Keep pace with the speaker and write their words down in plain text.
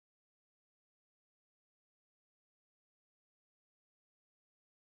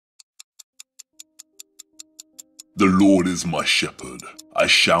The Lord is my shepherd, I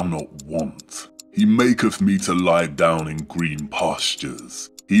shall not want. He maketh me to lie down in green pastures.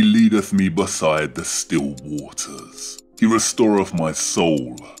 He leadeth me beside the still waters. He restoreth my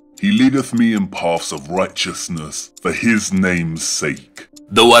soul. He leadeth me in paths of righteousness for his name's sake.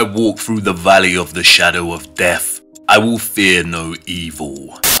 Though I walk through the valley of the shadow of death, I will fear no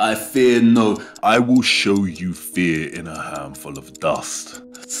evil. I will show you fear in a handful of dust.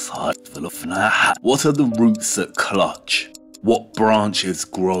 What are the roots that clutch? What branches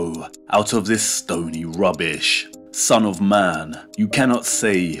grow out of this stony rubbish? Son of man, you cannot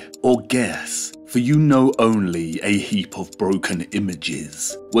say or guess, for you know only a heap of broken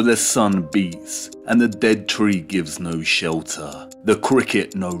images, where the sun beats and the dead tree gives no shelter, the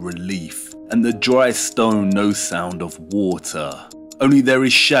cricket no relief, and the dry stone no sound of water. Only there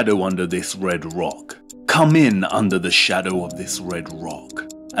is shadow under this red rock. Come in under the shadow of this red rock,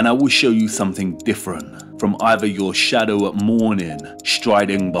 and I will show you something different from either your shadow at morning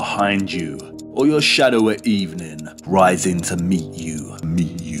striding behind you, or your shadow at evening rising to meet you.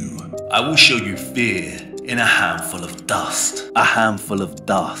 I will show you fear in a handful of dust. I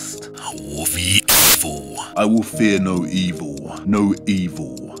will fear no evil.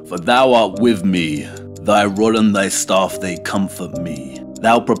 For thou art with me, thy rod and thy staff they comfort me.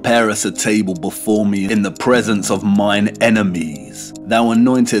 Thou preparest a table before me in the presence of mine enemies. Thou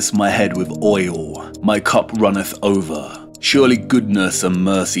anointest my head with oil, my cup runneth over. Surely goodness and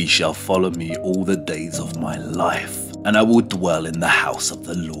mercy shall follow me all the days of my life, and I will dwell in the house of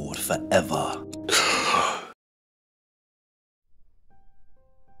the Lord forever.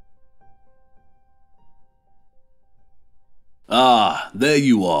 Ah, there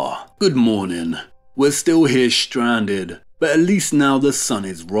you are. Good morning. We're still here stranded, but at least now the sun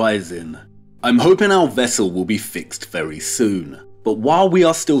is rising. I'm hoping our vessel will be fixed very soon. But while we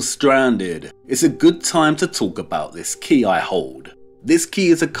are still stranded, it's a good time to talk about this key I hold. This key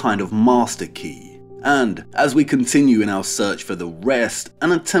is a kind of master key, and as we continue in our search for the rest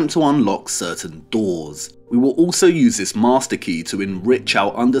and attempt to unlock certain doors, we will also use this master key to enrich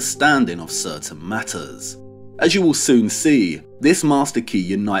our understanding of certain matters. As you will soon see, this master key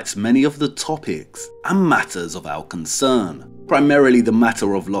unites many of the topics and matters of our concern, primarily the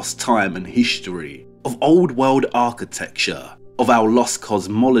matter of lost time and history, of old world architecture, of our lost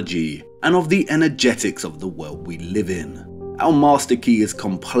cosmology, and of the energetics of the world we live in. Our master key is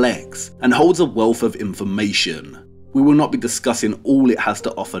complex and holds a wealth of information. We will not be discussing all it has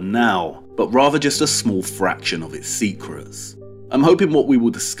to offer now, but rather just a small fraction of its secrets. I'm hoping what we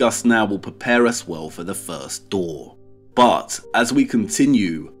will discuss now will prepare us well for the first door. But as we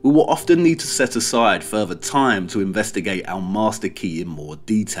continue, we will often need to set aside further time to investigate our master key in more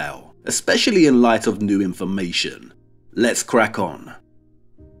detail, especially in light of new information. Let's crack on.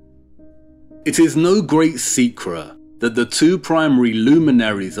 It is no great secret that the two primary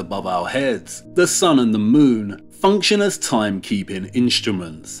luminaries above our heads, the sun and the moon, function as timekeeping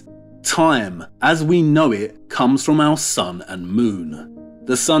instruments. Time, as we know it, comes from our sun and moon.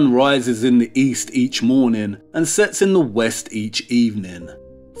 The sun rises in the east each morning and sets in the west each evening.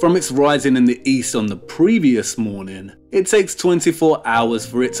 From its rising in the east on the previous morning, it takes 24 hours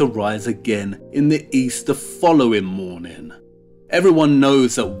for it to rise again in the east the following morning. Everyone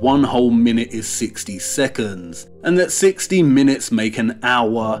knows that one whole minute is 60 seconds, and that 60 minutes make an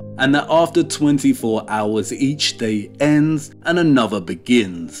hour, and that after 24 hours each day ends and another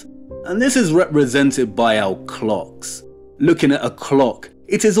begins. And this is represented by our clocks. Looking at a clock,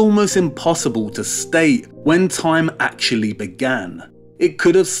 it is almost impossible to state when time actually began. It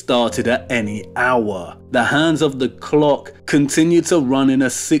could have started at any hour. The hands of the clock continue to run in a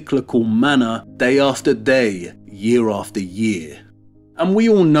cyclical manner day after day, year after year. And we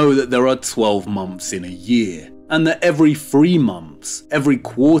all know that there are 12 months in a year, and that every 3 months, every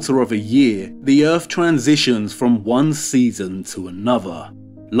quarter of a year, the Earth transitions from one season to another.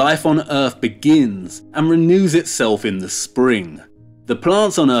 Life on Earth begins and renews itself in the spring. The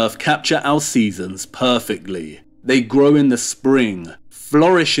plants on Earth capture our seasons perfectly. They grow in the spring,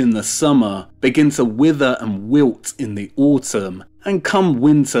 flourish in the summer, begin to wither and wilt in the autumn, and come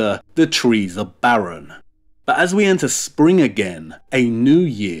winter, the trees are barren. But as we enter spring again, a new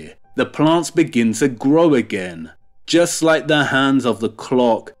year, the plants begin to grow again. Just like the hands of the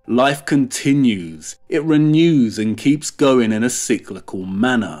clock, life continues. It renews and keeps going in a cyclical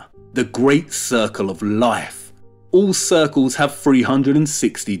manner. The great circle of life. All circles have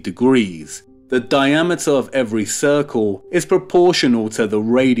 360 degrees. The diameter of every circle is proportional to the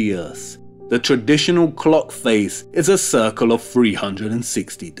radius. The traditional clock face is a circle of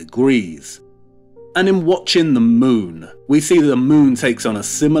 360 degrees. And in watching the moon, we see the moon takes on a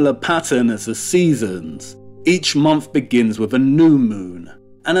similar pattern as the seasons. Each month begins with a new moon,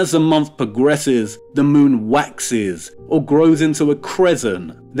 and as the month progresses, the moon waxes or grows into a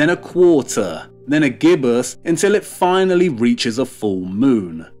crescent, then a quarter, then a gibbous until it finally reaches a full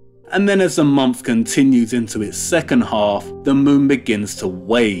moon. And then as the month continues into its second half, the moon begins to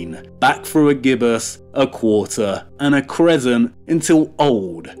wane, back through a gibbous, a quarter, and a crescent until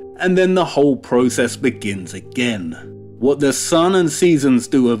old, and then the whole process begins again. What the sun and seasons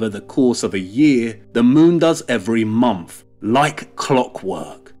do over the course of a year, the moon does every month, like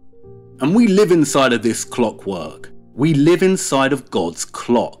clockwork. And we live inside of this clockwork. We live inside of God's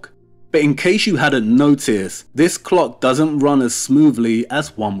clock. But in case you hadn't noticed, this clock doesn't run as smoothly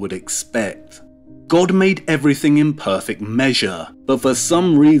as one would expect. God made everything in perfect measure, but for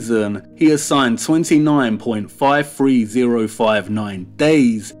some reason, he assigned 29.53059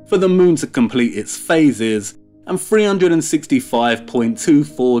 days for the moon to complete its phases, and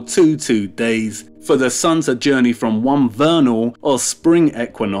 365.2422 days for the sun to journey from one vernal or spring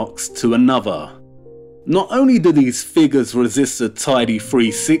equinox to another. Not only do these figures resist the tidy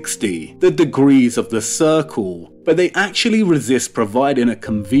 360, the degrees of the circle, but they actually resist providing a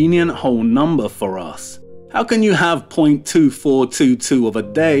convenient whole number for us. How can you have 0.2422 of a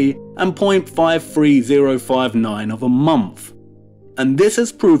day and 0.53059 of a month? And this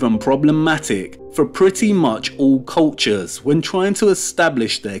has proven problematic for pretty much all cultures when trying to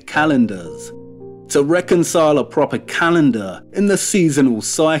establish their calendars. To reconcile a proper calendar in the seasonal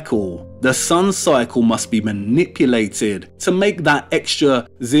cycle, the sun cycle must be manipulated to make that extra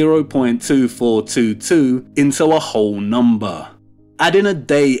 0.2422 into a whole number. Adding a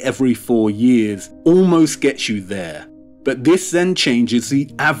day every 4 years almost gets you there, but this then changes the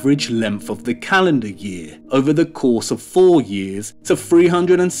average length of the calendar year over the course of 4 years to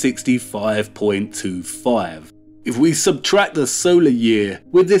 365.25. If we subtract the solar year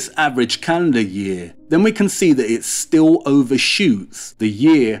with this average calendar year, then we can see that it still overshoots the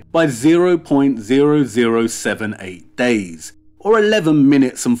year by 0.0078 days, or 11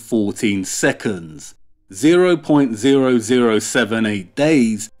 minutes and 14 seconds. 0.0078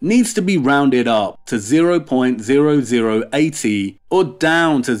 days needs to be rounded up to 0.0080 or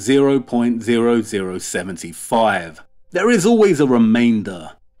down to 0.0075. There is always a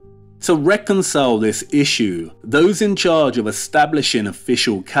remainder. To reconcile this issue, those in charge of establishing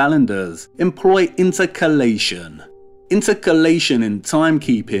official calendars employ intercalation. Intercalation in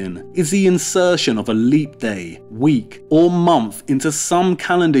timekeeping is the insertion of a leap day, week, or month into some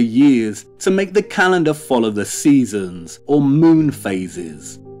calendar years to make the calendar follow the seasons or moon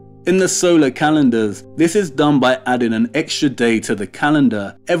phases. In the solar calendars, this is done by adding an extra day to the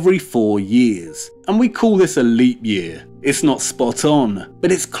calendar every 4 years, and we call this a leap year. It's not spot on,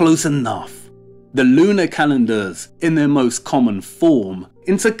 but it's close enough. The lunar calendars, in their most common form,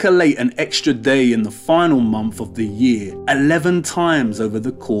 intercalate an extra day in the final month of the year 11 times over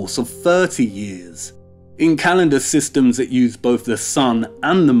the course of 30 years. In calendar systems that use both the sun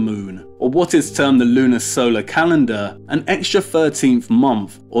and the moon, or what is termed the lunar solar calendar, an extra 13th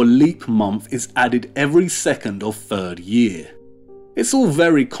month or leap month is added every second or third year. It's all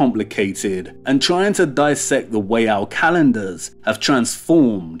very complicated, and trying to dissect the way our calendars have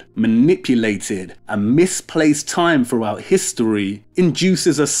transformed, manipulated, and misplaced time throughout history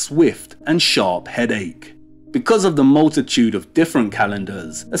induces a swift and sharp headache. Because of the multitude of different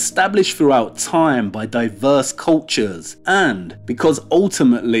calendars established throughout time by diverse cultures, and because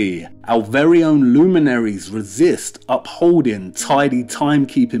ultimately our very own luminaries resist upholding tidy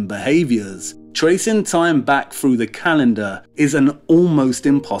timekeeping behaviours, tracing time back through the calendar is an almost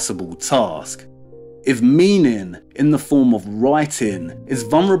impossible task. If meaning, in the form of writing, is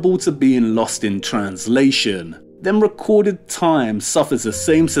vulnerable to being lost in translation, then recorded time suffers the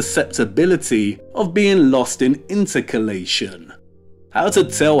same susceptibility of being lost in intercalation. How to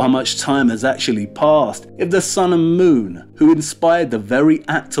tell how much time has actually passed if the sun and moon, who inspired the very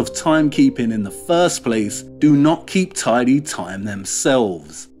act of timekeeping in the first place, do not keep tidy time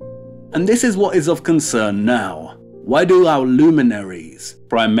themselves? And this is what is of concern now. Why do our luminaries,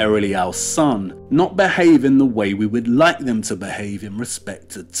 primarily our sun, not behave in the way we would like them to behave in respect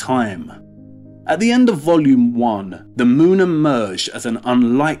to time? At the end of Volume 1, the moon emerged as an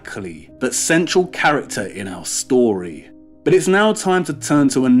unlikely but central character in our story. But it's now time to turn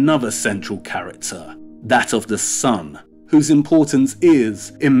to another central character, that of the sun, whose importance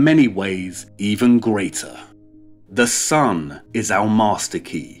is, in many ways, even greater. The sun is our master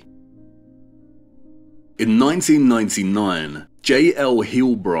key. In 1999, J.L.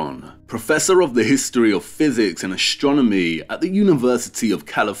 Heilbron, professor of the history of physics and astronomy at the University of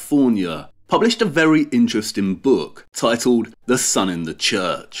California, published a very interesting book titled The Sun in the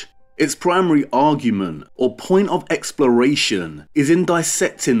Church. Its primary argument or point of exploration is in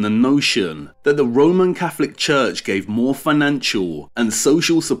dissecting the notion that the Roman Catholic Church gave more financial and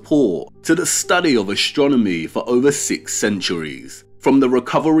social support to the study of astronomy for over 6 centuries, from the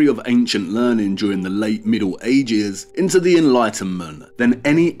recovery of ancient learning during the late Middle Ages into the Enlightenment, than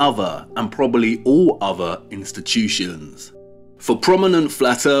any other and probably all other institutions. For prominent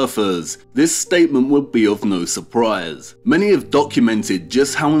flat earthers, this statement would be of no surprise. Many have documented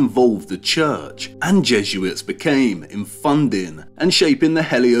just how involved the church and Jesuits became in funding and shaping the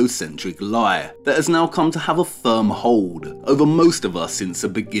heliocentric lie that has now come to have a firm hold over most of us since the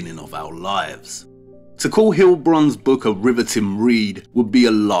beginning of our lives. To call Hilbrun's book a riveting read would be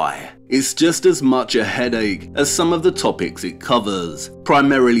a lie. It's just as much a headache as some of the topics it covers,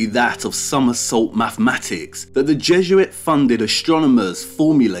 primarily that of somersault mathematics that the Jesuit-funded astronomers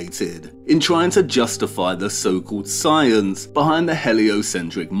formulated in trying to justify the so-called science behind the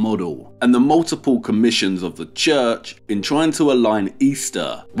heliocentric model, and the multiple commissions of the Church in trying to align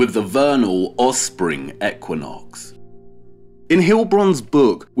Easter with the vernal or spring equinox. In Hilbrun's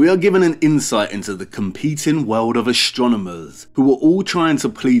book, we are given an insight into the competing world of astronomers who were all trying to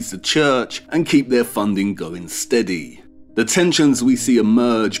please the church and keep their funding going steady. The tensions we see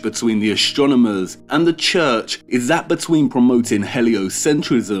emerge between the astronomers and the church is that between promoting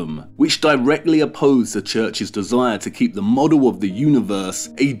heliocentrism, which directly opposed the church's desire to keep the model of the universe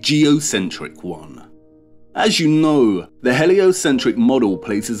a geocentric one. As you know, the heliocentric model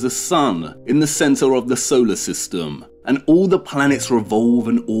places the sun in the center of the solar system, and all the planets revolve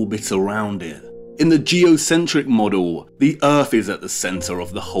and orbit around it. In the geocentric model, the Earth is at the center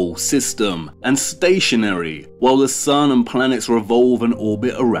of the whole system and stationary, while the sun and planets revolve and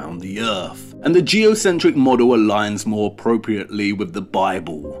orbit around the Earth. And the geocentric model aligns more appropriately with the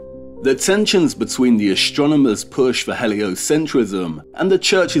Bible. The tensions between the astronomers' push for heliocentrism and the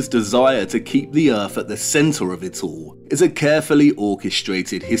church's desire to keep the Earth at the center of it all is a carefully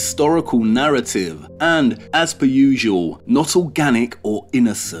orchestrated historical narrative and, as per usual, not organic or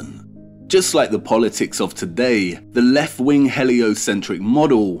innocent. Just like the politics of today, the left-wing heliocentric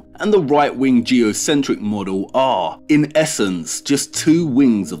model and the right-wing geocentric model are, in essence, just 2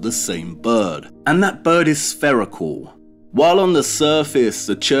 wings of the same bird, and that bird is spherical. While on the surface,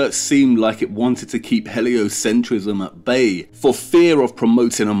 the church seemed like it wanted to keep heliocentrism at bay for fear of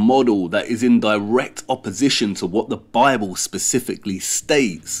promoting a model that is in direct opposition to what the Bible specifically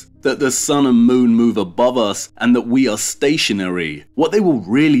states, that the sun and moon move above us and that we are stationary, what they were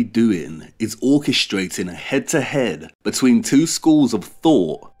really doing is orchestrating a head-to-head between 2 schools of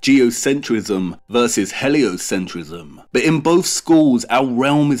thought, geocentrism versus heliocentrism. But in both schools, our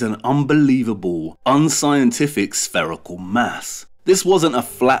realm is an unbelievable, unscientific spherical mass. This wasn't a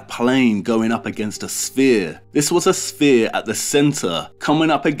flat plane going up against a sphere. This was a sphere at the center coming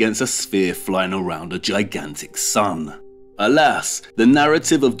up against a sphere flying around a gigantic sun. Alas, the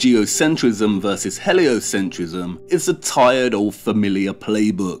narrative of geocentrism versus heliocentrism is the tired old familiar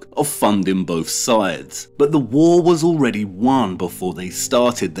playbook of funding both sides. But the war was already won before they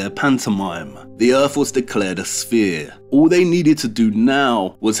started their pantomime. The Earth was declared a sphere. All they needed to do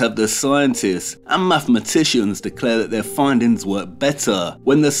now was have the scientists and mathematicians declare that their findings worked better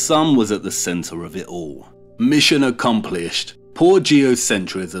when the sun was at the center of it all. Mission accomplished. Poor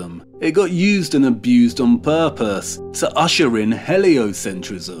geocentrism. It got used and abused on purpose to usher in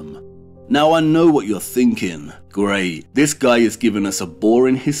heliocentrism. Now I know what you're thinking. Great, this guy is giving us a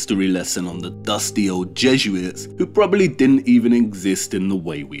boring history lesson on the dusty old Jesuits who probably didn't even exist in the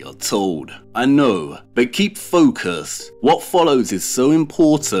way we are told. I know, but keep focused. What follows is so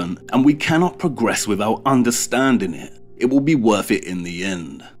important and we cannot progress without understanding it. It will be worth it in the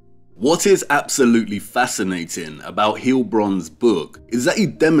end. What is absolutely fascinating about Hilbrun's book is that he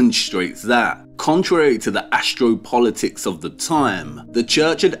demonstrates that, contrary to the astropolitics of the time, the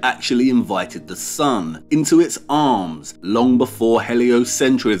church had actually invited the sun into its arms long before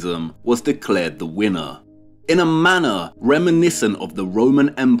heliocentrism was declared the winner. In a manner reminiscent of the Roman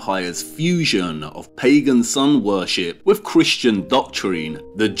Empire's fusion of pagan sun worship with Christian doctrine,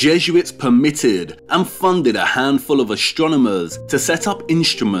 the Jesuits permitted and funded a handful of astronomers to set up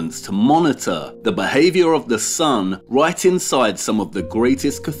instruments to monitor the behavior of the sun right inside some of the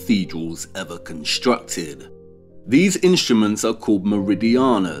greatest cathedrals ever constructed. These instruments are called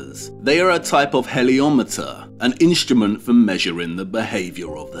meridianas. They are a type of heliometer, an instrument for measuring the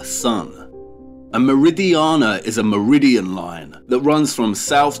behavior of the sun. A meridiana is a meridian line that runs from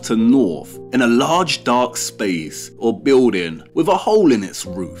south to north in a large dark space or building with a hole in its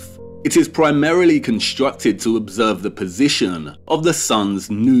roof. It is primarily constructed to observe the position of the sun's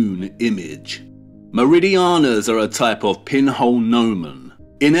noon image. Meridianas are a type of pinhole gnomon.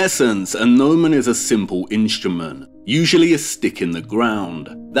 In essence, a gnomon is a simple instrument, usually a stick in the ground,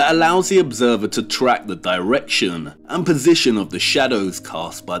 that allows the observer to track the direction and position of the shadows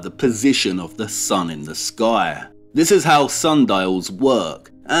cast by the position of the sun in the sky. This is how sundials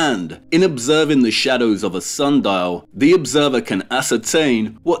work, and in observing the shadows of a sundial, the observer can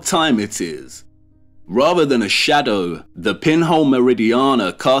ascertain what time it is. Rather than a shadow, the pinhole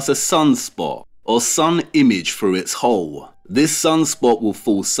meridiana casts a sunspot or sun image through its hole. This sunspot will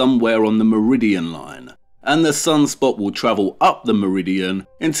fall somewhere on the meridian line, and the sunspot will travel up the meridian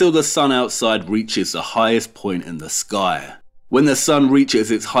until the sun outside reaches the highest point in the sky. When the sun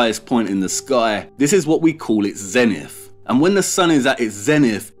reaches its highest point in the sky, this is what we call its zenith, and when the sun is at its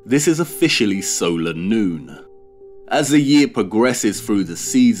zenith, this is officially solar noon. As the year progresses through the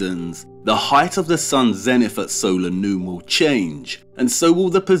seasons, the height of the sun's zenith at solar noon will change, and so will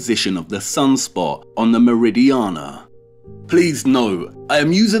the position of the sunspot on the meridiana. Please note, I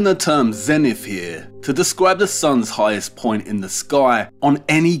am using the term zenith here to describe the sun's highest point in the sky on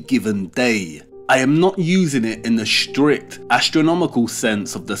any given day. I am not using it in the strict astronomical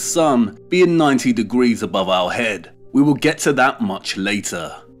sense of the sun being 90 degrees above our head. We will get to that much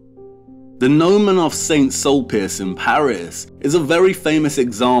later. The gnomon of Saint Sulpice in Paris is a very famous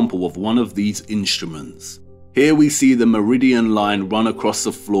example of one of these instruments. Here we see the meridian line run across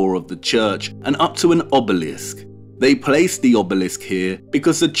the floor of the church and up to an obelisk. They placed the obelisk here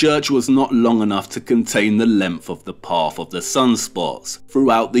because the church was not long enough to contain the length of the path of the sunspots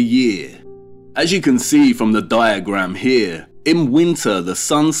throughout the year. As you can see from the diagram here, in winter the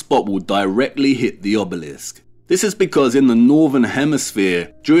sunspot will directly hit the obelisk. This is because in the northern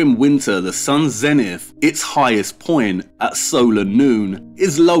hemisphere, during winter the sun's zenith, its highest point at solar noon,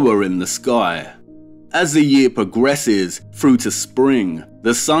 is lower in the sky. As the year progresses through to spring,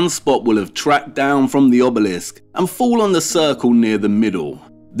 the sunspot will have tracked down from the obelisk and fall on the circle near the middle.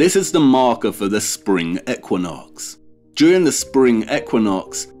 This is the marker for the spring equinox. During the spring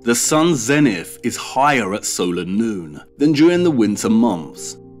equinox, the sun's zenith is higher at solar noon than during the winter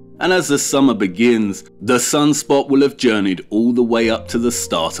months. And as the summer begins, the sunspot will have journeyed all the way up to the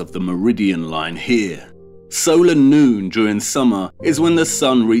start of the meridian line here. Solar noon during summer is when the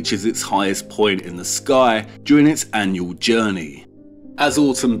sun reaches its highest point in the sky during its annual journey. As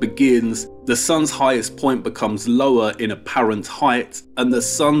autumn begins, the sun's highest point becomes lower in apparent height, and the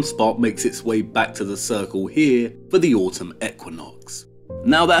sunspot makes its way back to the circle here for the autumn equinox.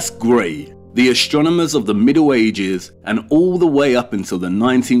 Now that's great. The astronomers of the Middle Ages and all the way up until the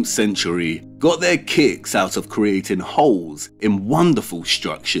 19th century got their kicks out of creating holes in wonderful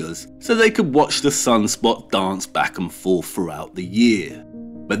structures so they could watch the sunspot dance back and forth throughout the year.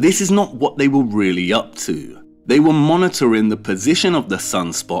 But this is not what they were really up to. They were monitoring the position of the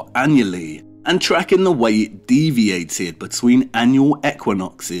sunspot annually and tracking the way it deviated between annual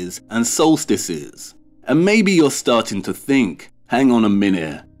equinoxes and solstices. And maybe you're starting to think, hang on a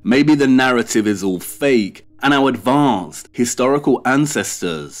minute, maybe the narrative is all fake and our advanced historical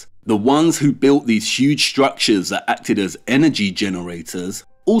ancestors, the ones who built these huge structures that acted as energy generators,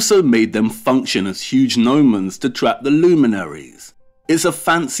 also made them function as huge gnomons to trap the luminaries. It's a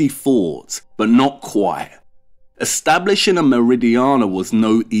fancy thought, but not quite. Establishing a meridiana was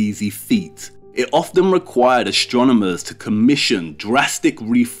no easy feat. It often required astronomers to commission drastic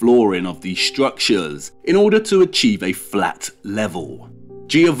reflooring of these structures in order to achieve a flat level.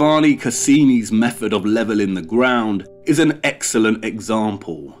 Giovanni Cassini's method of leveling the ground is an excellent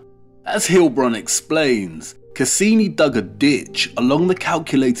example. As Hilbrun explains, Cassini dug a ditch along the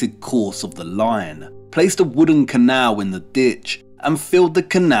calculated course of the line, placed a wooden canal in the ditch, and filled the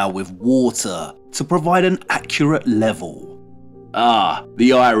canal with water to provide an accurate level. Ah,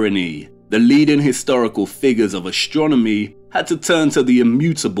 the irony. The leading historical figures of astronomy had to turn to the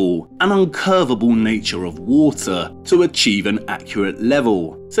immutable and uncurvable nature of water to achieve an accurate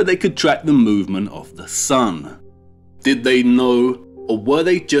level, so they could track the movement of the sun. Did they know, or were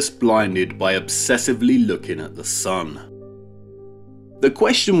they just blinded by obsessively looking at the sun? The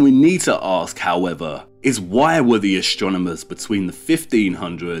question we need to ask, however, is why were the astronomers between the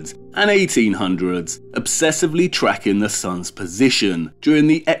 1500s and 1800s obsessively tracking the sun's position during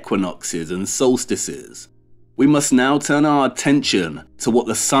the equinoxes and solstices? We must now turn our attention to what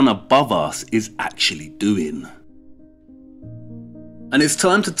the sun above us is actually doing. And it's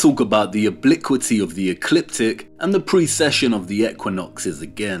time to talk about the obliquity of the ecliptic and the precession of the equinoxes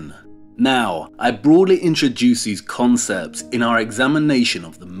again. Now, I broadly introduced these concepts in our examination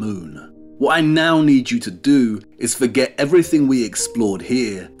of the moon. What I now need you to do is forget everything we explored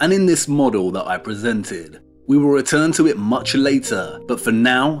here and in this model that I presented. We will return to it much later, but for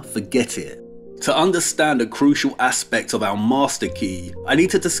now, forget it. To understand a crucial aspect of our master key, I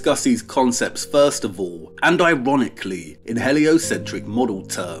need to discuss these concepts first of all, and ironically, in heliocentric model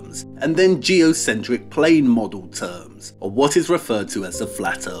terms, and then geocentric plane model terms, or what is referred to as the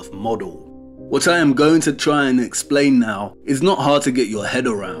flat earth model. What I am going to try and explain now is not hard to get your head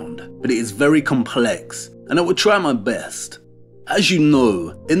around, but it is very complex, and I will try my best. As you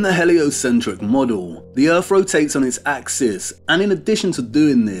know, in the heliocentric model, the Earth rotates on its axis, and in addition to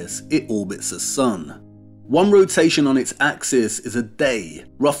doing this, it orbits the Sun. One rotation on its axis is a day,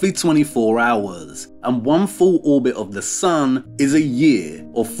 roughly 24 hours, and one full orbit of the Sun is a year,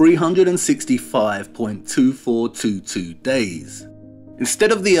 or 365.2422 days.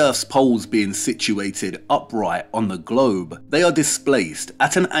 Instead of the Earth's poles being situated upright on the globe, they are displaced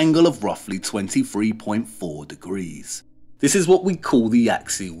at an angle of roughly 23.4 degrees. This is what we call the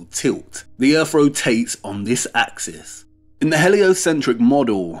axial tilt. The Earth rotates on this axis. In the heliocentric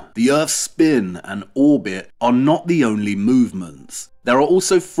model, the Earth's spin and orbit are not the only movements. There are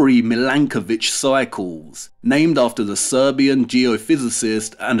also 3 Milankovitch cycles, named after the Serbian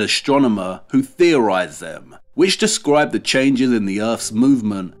geophysicist and astronomer who theorized them, which describe the changes in the Earth's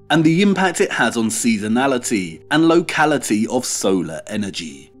movement and the impact it has on seasonality and locality of solar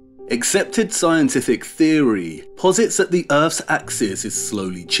energy. Accepted scientific theory posits that the Earth's axis is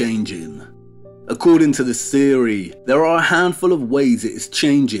slowly changing. According to this theory, there are a handful of ways it is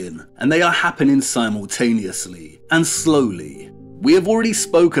changing, and they are happening simultaneously and slowly. We have already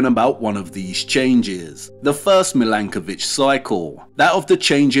spoken about one of these changes, the first Milankovitch cycle, that of the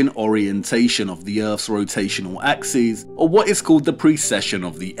changing orientation of the Earth's rotational axes, or what is called the precession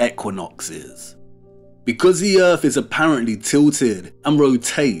of the equinoxes. Because the Earth is apparently tilted and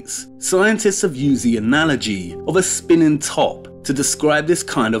rotates, scientists have used the analogy of a spinning top to describe this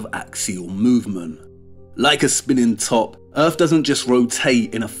kind of axial movement. Like a spinning top, Earth doesn't just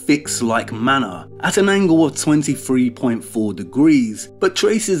rotate in a fixed-like manner at an angle of 23.4 degrees, but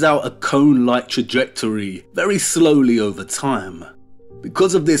traces out a cone-like trajectory very slowly over time.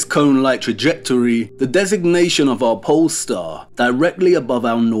 Because of this cone-like trajectory, the designation of our pole star directly above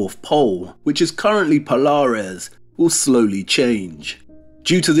our North Pole, which is currently Polaris, will slowly change.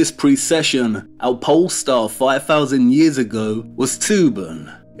 Due to this precession, our pole star 5,000 years ago was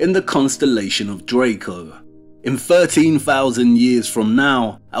Tuban, in the constellation of Draco. In 13,000 years from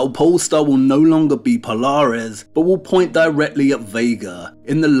now, our pole star will no longer be Polaris, but will point directly at Vega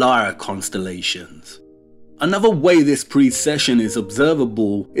in the Lyra constellations. Another way this precession is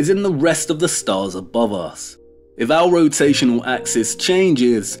observable is in the rest of the stars above us. If our rotational axis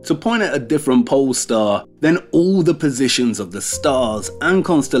changes to point at a different pole star, then all the positions of the stars and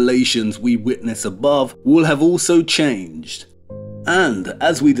constellations we witness above will have also changed. And,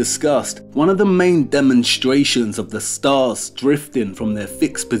 as we discussed, one of the main demonstrations of the stars drifting from their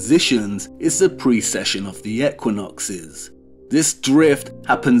fixed positions is the precession of the equinoxes. This drift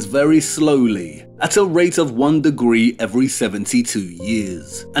happens very slowly, at a rate of 1 degree every 72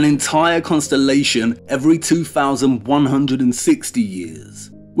 years, an entire constellation every 2,160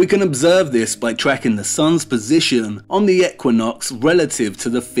 years. We can observe this by tracking the Sun's position on the equinox relative to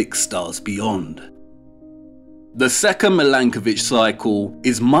the fixed stars beyond. The second Milankovitch cycle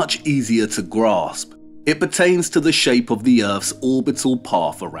is much easier to grasp. It pertains to the shape of the Earth's orbital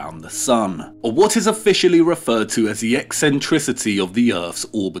path around the Sun, or what is officially referred to as the eccentricity of the Earth's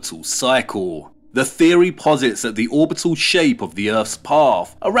orbital cycle. The theory posits that the orbital shape of the Earth's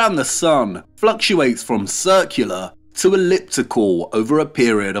path around the Sun fluctuates from circular to elliptical over a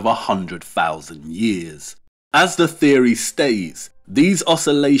period of 100,000 years. As the theory states, these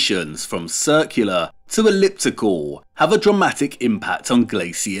oscillations from circular to elliptical have a dramatic impact on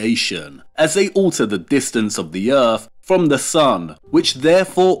glaciation, as they alter the distance of the Earth from the Sun, which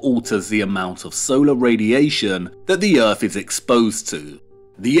therefore alters the amount of solar radiation that the Earth is exposed to.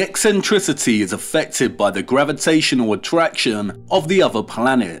 The eccentricity is affected by the gravitational attraction of the other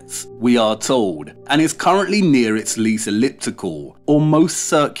planets, we are told, and is currently near its least elliptical, or most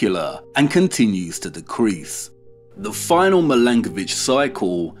circular, and continues to decrease. The final Milankovitch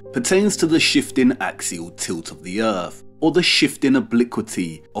cycle pertains to the shifting axial tilt of the Earth, or the shifting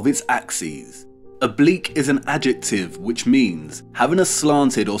obliquity of its axes. Oblique is an adjective which means having a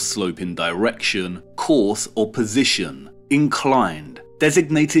slanted or sloping direction, course or position, inclined,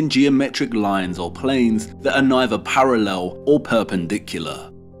 designating geometric lines or planes that are neither parallel or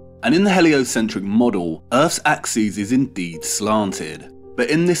perpendicular. And in the heliocentric model, Earth's axis is indeed slanted. But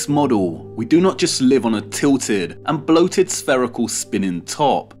in this model, we do not just live on a tilted and bloated spherical spinning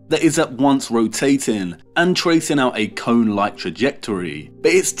top that is at once rotating and tracing out a cone-like trajectory,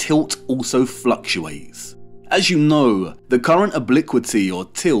 but its tilt also fluctuates. As you know, the current obliquity or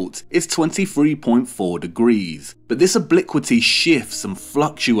tilt is 23.4 degrees, but this obliquity shifts and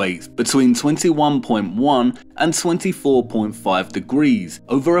fluctuates between 21.1 and 24.5 degrees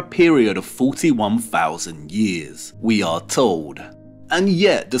over a period of 41,000 years, we are told. And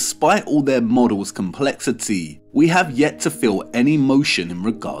yet, despite all their models' complexity, we have yet to feel any motion in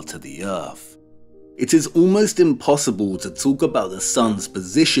regard to the Earth. It is almost impossible to talk about the sun's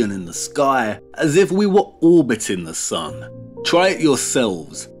position in the sky as if we were orbiting the sun. Try it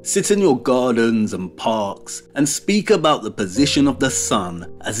yourselves, sit in your gardens and parks and speak about the position of the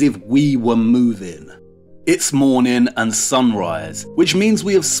sun as if we were moving. It's morning and sunrise, which means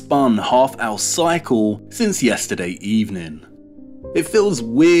we have spun half our cycle since yesterday evening. It feels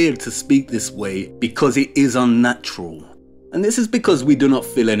weird to speak this way because it is unnatural. And this is because we do not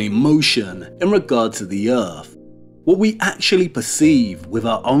feel any motion in regard to the Earth. What we actually perceive with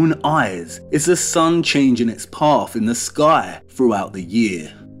our own eyes is the sun changing its path in the sky throughout the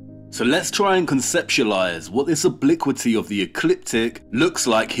year. So let's try and conceptualize what this obliquity of the ecliptic looks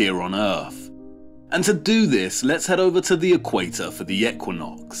like here on Earth. And to do this, let's head over to the equator for the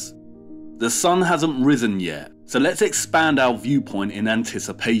equinox. The sun hasn't risen yet, so let's expand our viewpoint in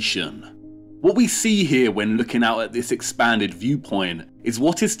anticipation. What we see here when looking out at this expanded viewpoint is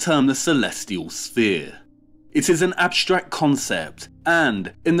what is termed the celestial sphere. It is an abstract concept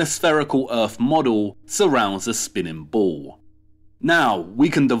and, in the spherical Earth model, surrounds a spinning ball. Now, we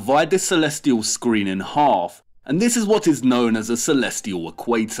can divide this celestial screen in half, and this is what is known as a celestial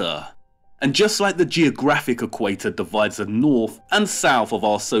equator. And just like the geographic equator divides the north and south of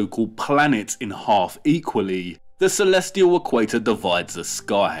our so-called planets in half equally, the celestial equator divides the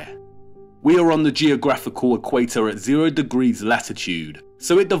sky. We are on the geographical equator at 0 degrees latitude,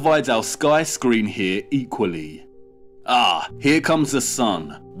 so it divides our sky screen here equally. Ah, here comes the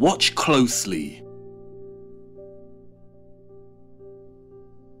sun. Watch closely.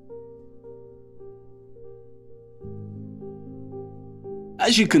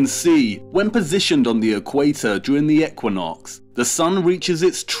 As you can see, when positioned on the equator during the equinox, the sun reaches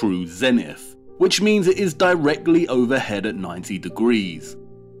its true zenith, which means it is directly overhead at 90 degrees.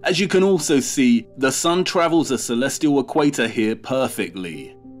 As you can also see, the sun travels the celestial equator here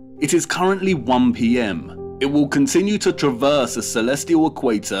perfectly. It is currently 1 PM. It will continue to traverse the celestial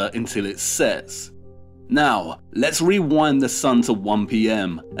equator until it sets. Now, let's rewind the sun to 1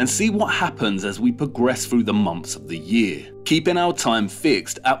 PM and see what happens as we progress through the months of the year, keeping our time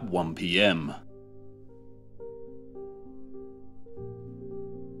fixed at 1 PM.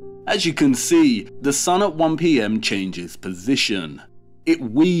 As you can see, the sun at 1 PM changes position. It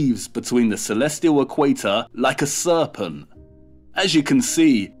weaves between the celestial equator like a serpent. As you can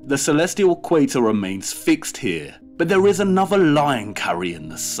see, the celestial equator remains fixed here, but there is another line carrying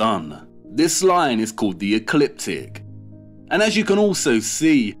the sun. This line is called the ecliptic. And as you can also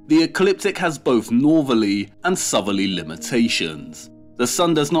see, the ecliptic has both northerly and southerly limitations. The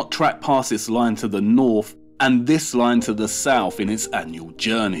sun does not track past this line to the north and this line to the south in its annual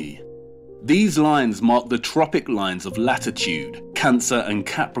journey. These lines mark the tropic lines of latitude, Cancer and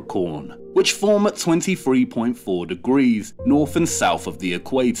Capricorn, which form at 23.4 degrees north and south of the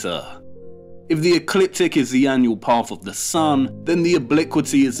equator. If the ecliptic is the annual path of the sun, then the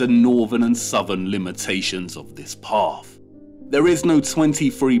obliquity is the northern and southern limitations of this path. There is no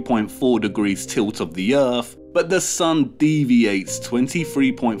 23.4 degrees tilt of the Earth, but the sun deviates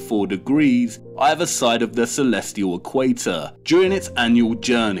 23.4 degrees either side of the celestial equator during its annual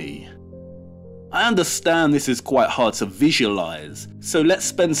journey. I understand this is quite hard to visualize, so let's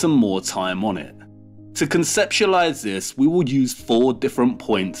spend some more time on it. To conceptualize this, we will use 4 different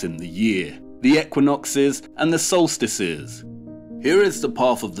points in the year, the equinoxes and the solstices. Here is the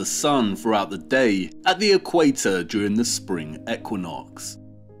path of the sun throughout the day at the equator during the spring equinox.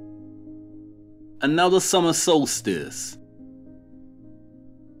 And now the summer solstice.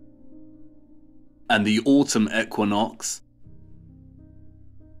 And the autumn equinox.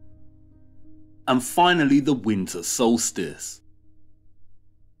 And finally the winter solstice.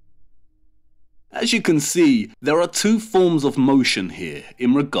 As you can see, there are 2 forms of motion here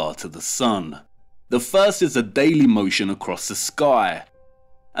in regard to the sun. The first is a daily motion across the sky,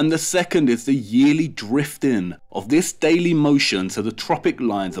 and the second is the yearly drifting of this daily motion to the tropic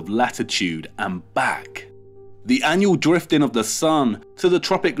lines of latitude and back. The annual drifting of the sun to the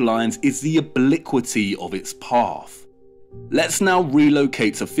tropic lines is the obliquity of its path. Let's now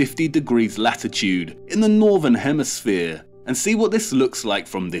relocate to 50 degrees latitude in the northern hemisphere and see what this looks like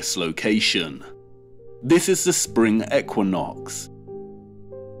from this location. This is the spring equinox.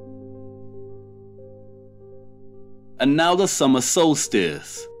 And now the summer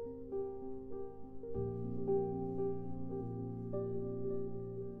solstice.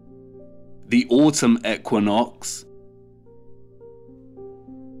 the autumn equinox,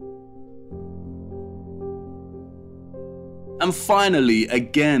 and finally,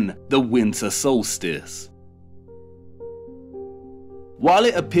 again, the winter solstice. While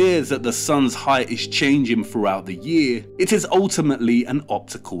it appears that the sun's height is changing throughout the year, it is ultimately an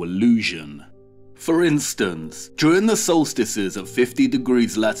optical illusion. For instance, during the solstices at 50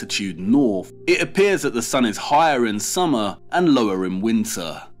 degrees latitude north, it appears that the sun is higher in summer and lower in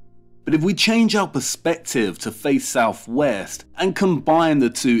winter. But if we change our perspective to face southwest and combine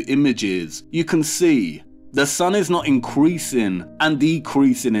the two images, you can see the sun is not increasing and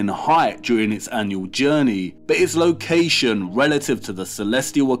decreasing in height during its annual journey, but its location relative to the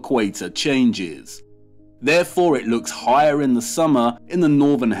celestial equator changes. Therefore, it looks higher in the summer in the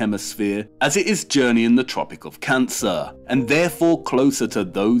northern hemisphere as it is journeying the Tropic of Cancer, and therefore closer to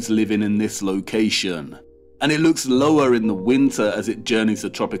those living in this location. And it looks lower in the winter as it journeys the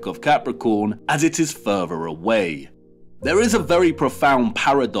Tropic of Capricorn as it is further away. There is a very profound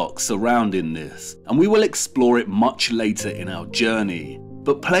paradox surrounding this, and we will explore it much later in our journey.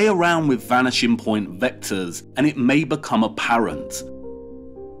 But play around with vanishing point vectors and it may become apparent.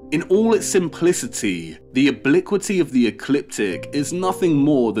 In all its simplicity, the obliquity of the ecliptic is nothing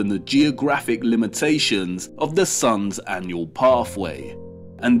more than the geographic limitations of the sun's annual pathway.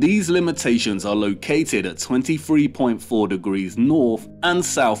 And these limitations are located at 23.4 degrees north and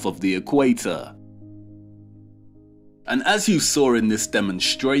south of the equator. And as you saw in this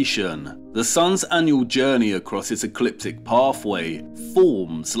demonstration, the sun's annual journey across its ecliptic pathway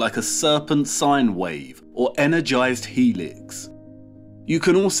forms like a serpent sine wave or energized helix. You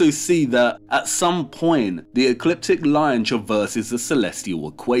can also see that at some point the ecliptic line traverses the celestial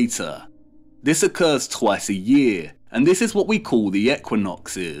equator. This occurs twice a year, and this is what we call the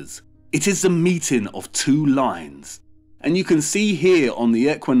equinoxes. It is the meeting of two lines. And you can see here on the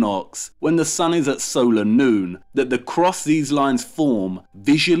equinox, when the sun is at solar noon, that the cross these lines form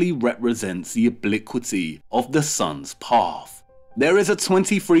visually represents the obliquity of the sun's path. There is a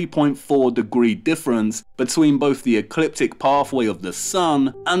 23.4 degree difference between both the ecliptic pathway of the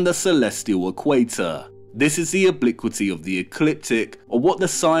sun and the celestial equator. This is the obliquity of the ecliptic, or what the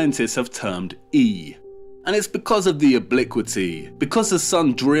scientists have termed E. And it's because of the obliquity, because the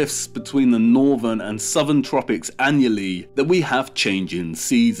sun drifts between the northern and southern tropics annually, that we have changing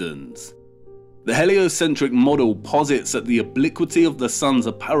seasons. The heliocentric model posits that the obliquity of the sun's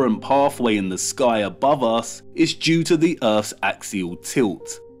apparent pathway in the sky above us is due to the Earth's axial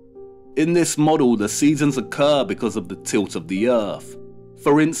tilt. In this model, the seasons occur because of the tilt of the Earth.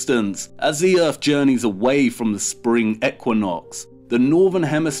 For instance, as the Earth journeys away from the spring equinox, the northern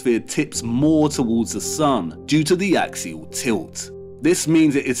hemisphere tips more towards the sun due to the axial tilt. This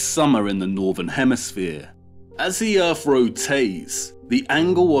means it is summer in the northern hemisphere. As the Earth rotates, the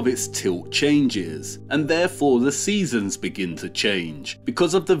angle of its tilt changes, and therefore the seasons begin to change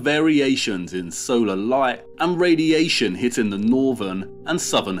because of the variations in solar light and radiation hitting the northern and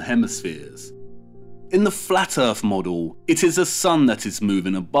southern hemispheres. In the flat Earth model, it is the sun that is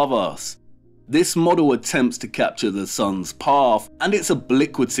moving above us. This model attempts to capture the sun's path and its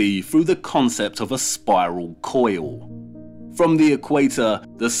obliquity through the concept of a spiral coil. From the equator,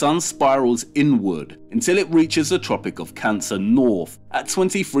 the sun spirals inward until it reaches the Tropic of Cancer north at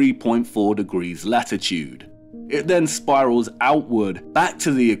 23.4 degrees latitude. It then spirals outward back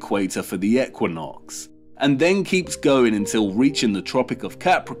to the equator for the equinox, and then keeps going until reaching the Tropic of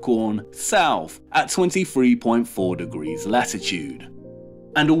Capricorn south at 23.4 degrees latitude.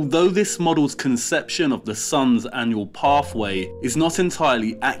 And although this model's conception of the sun's annual pathway is not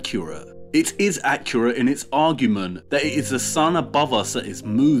entirely accurate, it is accurate in its argument that it is the sun above us that is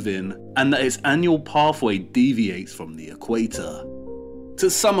moving and that its annual pathway deviates from the equator. To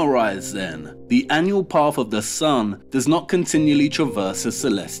summarize then, the annual path of the sun does not continually traverse the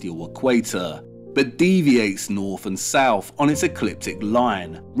celestial equator, but deviates north and south on its ecliptic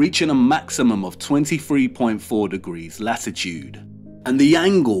line, reaching a maximum of 23.4 degrees latitude. And the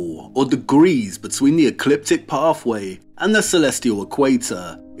angle, or degrees, between the ecliptic pathway and the celestial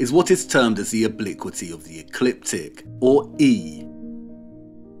equator is what is termed as the obliquity of the ecliptic, or E.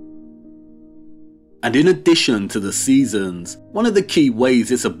 And in addition to the seasons, one of the key ways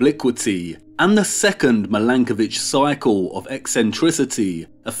this obliquity and the second Milankovitch cycle of eccentricity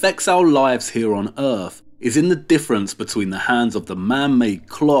affects our lives here on Earth is in the difference between the hands of the man-made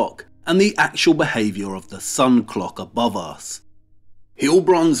clock and the actual behaviour of the sun clock above us.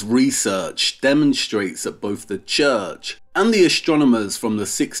 Hilbrand's research demonstrates that both the Church and the astronomers from the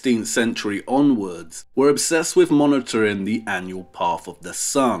 16th century onwards were obsessed with monitoring the annual path of the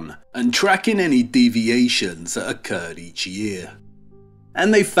sun and tracking any deviations that occurred each year.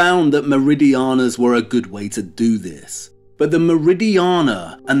 and they found that meridianas were a good way to do this. But the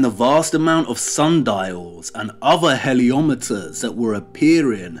meridiana and the vast amount of sundials and other heliometers that were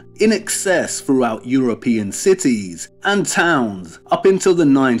appearing in excess throughout European cities and towns up until the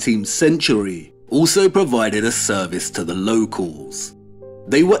 19th century also provided a service to the locals.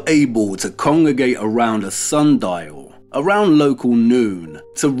 They were able to congregate around a sundial around local noon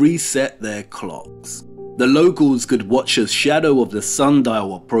to reset their clocks. The locals could watch a shadow of the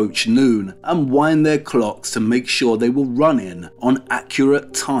sundial approach noon and wind their clocks to make sure they were running on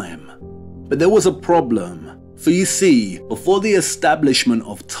accurate time. But there was a problem, for you see, before the establishment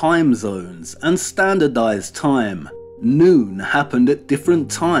of time zones and standardized time, noon happened at different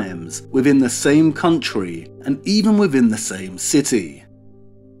times within the same country and even within the same city.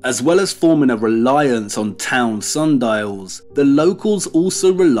 As well as forming a reliance on town sundials, the locals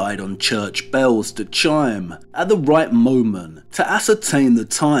also relied on church bells to chime at the right moment to ascertain the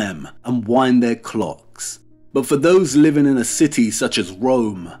time and wind their clocks. But for those living in a city such as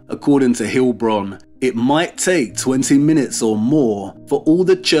Rome, according to Hilbron, it might take 20 minutes or more for all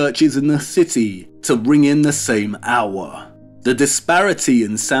the churches in the city to ring in the same hour. The disparity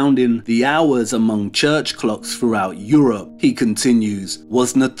in sounding the hours among church clocks throughout Europe, he continues,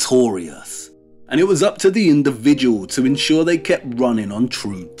 was notorious, and it was up to the individual to ensure they kept running on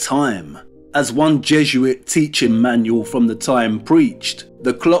true time. As one Jesuit teaching manual from the time preached,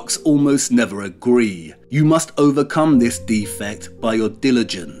 the clocks almost never agree. You must overcome this defect by your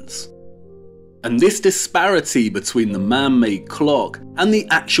diligence. And this disparity between the man-made clock and the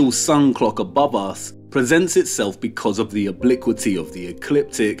actual sun clock above us presents itself because of the obliquity of the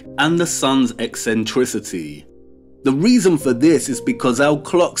ecliptic and the sun's eccentricity. The reason for this is because our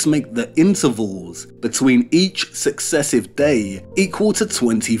clocks make the intervals between each successive day equal to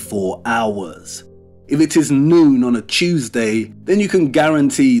 24 hours. If it is noon on a Tuesday, then you can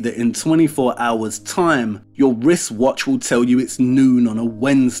guarantee that in 24 hours time, your wristwatch will tell you it's noon on a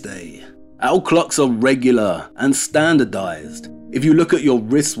Wednesday. Our clocks are regular and standardized. If you look at your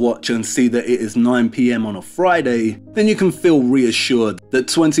wristwatch and see that it is 9 PM on a Friday, then you can feel reassured that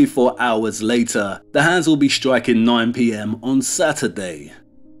 24 hours later, the hands will be striking 9 PM on Saturday.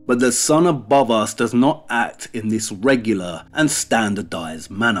 But the sun above us does not act in this regular and standardized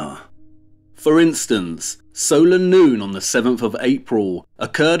manner. For instance, solar noon on the 7th of April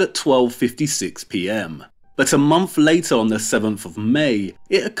occurred at 12:56 PM. But a month later on the 7th of May,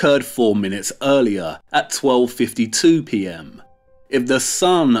 it occurred 4 minutes earlier at 12:52 PM. If the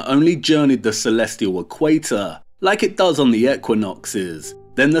sun only journeyed the celestial equator, like it does on the equinoxes,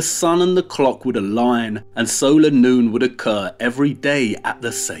 then the sun and the clock would align and solar noon would occur every day at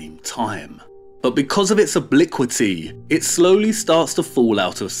the same time. But because of its obliquity, it slowly starts to fall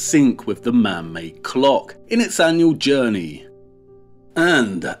out of sync with the man-made clock in its annual journey.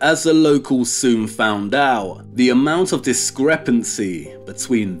 And, as the locals soon found out, the amount of discrepancy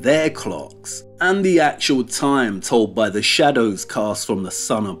between their clocks and the actual time told by the shadows cast from the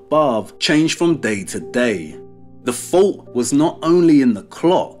sun above changed from day to day. The fault was not only in the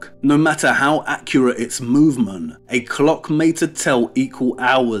clock. No matter how accurate its movement, a clock made to tell equal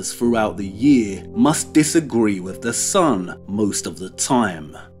hours throughout the year must disagree with the sun most of the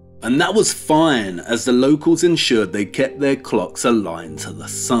time. And that was fine, as the locals ensured they kept their clocks aligned to the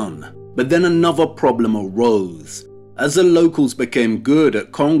sun. But then another problem arose. As the locals became good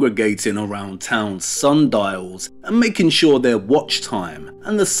at congregating around town sundials and making sure their watch time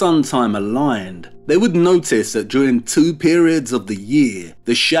and the sun time aligned, they would notice that during 2 periods of the year,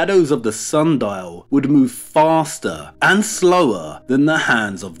 the shadows of the sundial would move faster and slower than the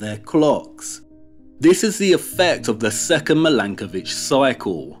hands of their clocks. This is the effect of the second Milankovitch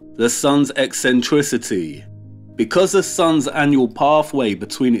cycle, the sun's eccentricity. Because the sun's annual pathway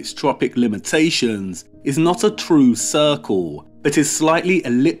between its tropic limitations is not a true circle, but is slightly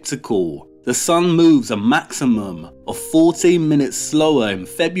elliptical, the sun moves a maximum of 14 minutes slower in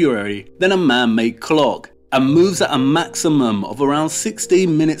February than a man-made clock, and moves at a maximum of around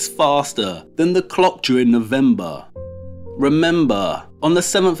 16 minutes faster than the clock during November. Remember, on the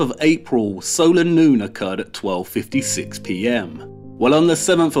 7th of April, solar noon occurred at 12:56 PM. While on the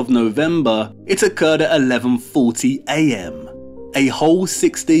 7th of November, it occurred at 11:40 AM, a whole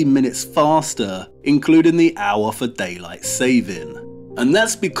 16 minutes faster, including the hour for daylight saving. And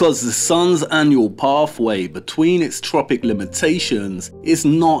that's because the sun's annual pathway between its tropic limitations is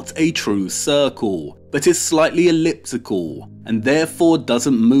not a true circle, but is slightly elliptical, and therefore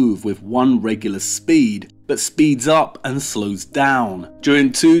doesn't move with one regular speed, but speeds up and slows down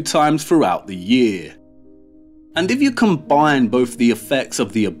during 2 times throughout the year. And if you combine both the effects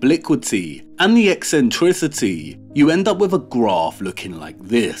of the obliquity and the eccentricity, you end up with a graph looking like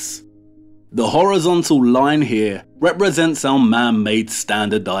this. The horizontal line here represents our man-made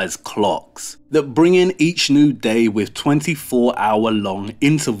standardized clocks that bring in each new day with 24-hour-long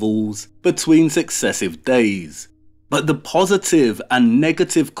intervals between successive days. But the positive and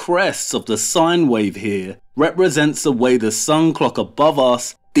negative crests of the sine wave here represents the way the sun clock above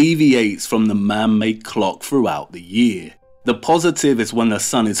us deviates from the man-made clock throughout the year. The positive is when the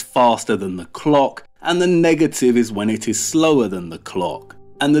sun is faster than the clock, and the negative is when it is slower than the clock.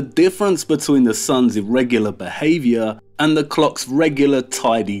 And the difference between the sun's irregular behaviour and the clock's regular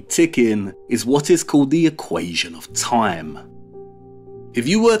tidy ticking is what is called the equation of time. If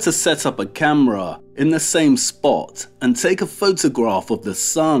you were to set up a camera in the same spot and take a photograph of the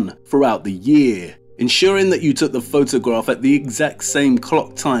sun throughout the year, ensuring that you took the photograph at the exact same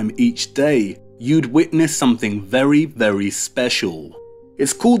clock time each day, you'd witness something very, very special.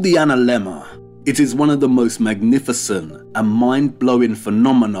 It's called the analemma. It is one of the most magnificent and mind-blowing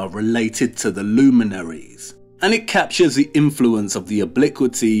phenomena related to the luminaries, and it captures the influence of the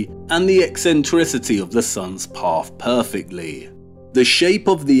obliquity and the eccentricity of the sun's path perfectly. The shape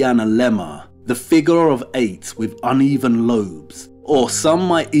of the analemma, the figure of 8 with uneven lobes, or some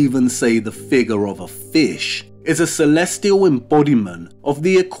might even say the figure of a fish, is a celestial embodiment of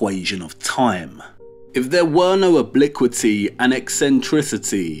the equation of time. If there were no obliquity and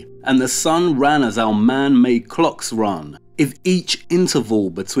eccentricity, and the sun ran as our man-made clocks run, if each interval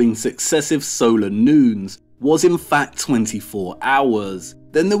between successive solar noons was in fact 24 hours,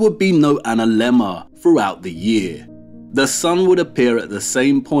 then there would be no analemma throughout the year. The sun would appear at the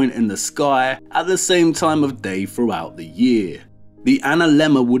same point in the sky at the same time of day throughout the year. The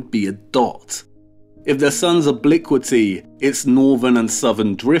analemma would be a dot. If the sun's obliquity, its northern and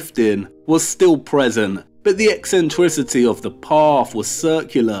southern drifting, was still present, but the eccentricity of the path was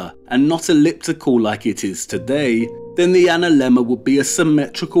circular and not elliptical like it is today, then the analemma would be a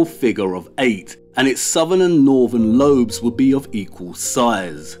symmetrical figure of 8, and its southern and northern lobes would be of equal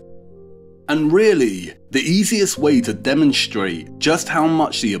size. And really, the easiest way to demonstrate just how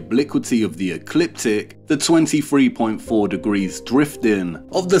much the obliquity of the ecliptic, the 23.4 degrees drifting,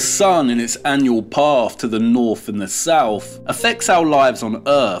 of the sun in its annual path to the north and the south affects our lives on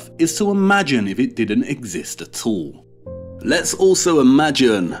Earth is to imagine if it didn't exist at all. Let's also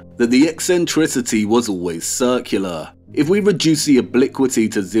imagine that the eccentricity was always circular. If we reduce the obliquity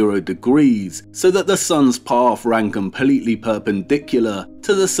to 0 degrees so that the sun's path ran completely perpendicular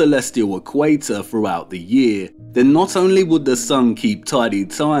to the celestial equator throughout the year, then not only would the sun keep tidy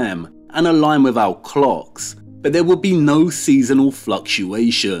time and align with our clocks, but there would be no seasonal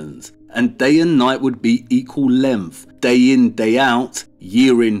fluctuations, and day and night would be equal length, day in, day out,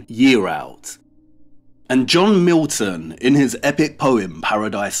 year in, year out. And John Milton, in his epic poem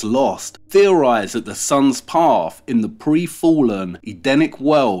Paradise Lost, theorized that the sun's path in the pre-fallen Edenic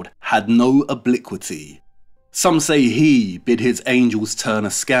world had no obliquity. Some say he bid his angels turn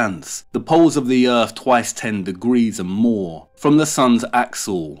askance, the poles of the earth twice 10 degrees and more, from the sun's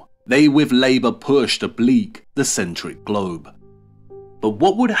axle. They with labour pushed oblique the centric globe. But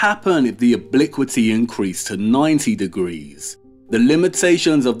what would happen if the obliquity increased to 90 degrees? The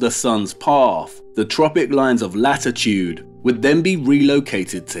limitations of the sun's path, the tropic lines of latitude, would then be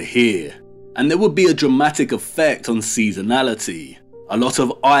relocated to here. And there would be a dramatic effect on seasonality. A lot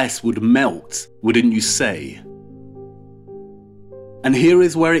of ice would melt, wouldn't you say? And here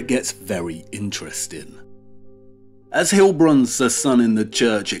is where it gets very interesting. As Hilbrun's The Sun in the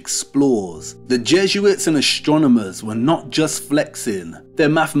Church explores, the Jesuits and astronomers were not just flexing their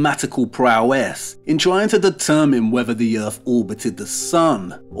mathematical prowess in trying to determine whether the Earth orbited the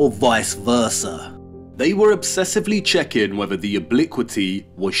Sun or vice versa. They were obsessively checking whether the obliquity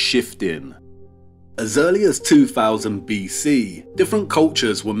was shifting. As early as 2000 BC, different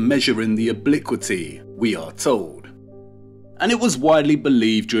cultures were measuring the obliquity, we are told. And it was widely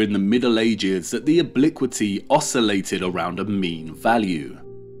believed during the Middle Ages that the obliquity oscillated around a mean value.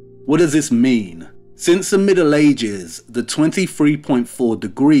 What does this mean? Since the Middle Ages, the 23.4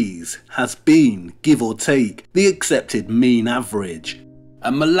 degrees has been, give or take, the accepted mean average.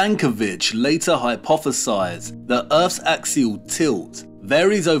 And Milankovitch later hypothesized that Earth's axial tilt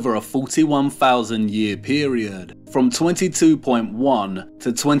varies over a 41,000 year period from 22.1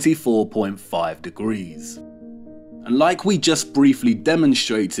 to 24.5 degrees. And like we just briefly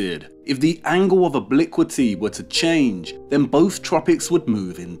demonstrated, if the angle of obliquity were to change, then both tropics would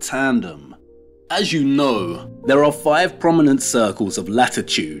move in tandem. As you know, there are 5 prominent circles of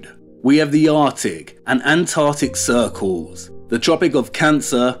latitude. We have the Arctic and Antarctic circles, the Tropic of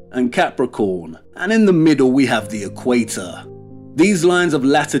Cancer and Capricorn, and in the middle we have the equator. These lines of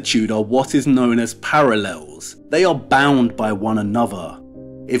latitude are what is known as parallels. They are bound by one another.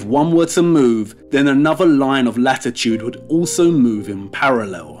 If one were to move, then another line of latitude would also move in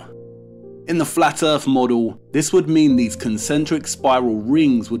parallel. In the flat Earth model, this would mean these concentric spiral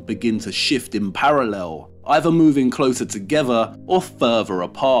rings would begin to shift in parallel, either moving closer together or further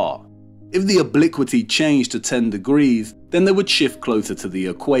apart. If the obliquity changed to 10 degrees, then they would shift closer to the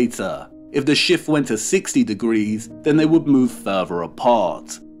equator. If the shift went to 60 degrees, then they would move further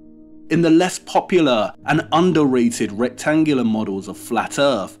apart. In the less popular and underrated rectangular models of flat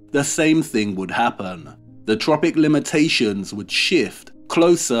Earth, the same thing would happen. The tropic limitations would shift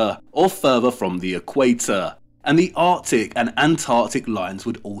closer or further from the equator, and the Arctic and Antarctic lines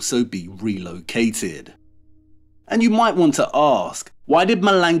would also be relocated. And you might want to ask, why did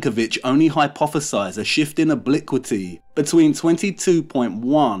Milankovitch only hypothesize a shift in obliquity between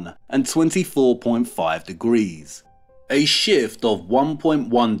 22.1 and 24.5 degrees? A shift of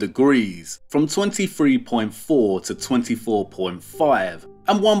 1.1 degrees from 23.4 to 24.5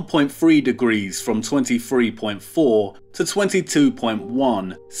 and 1.3 degrees from 23.4 to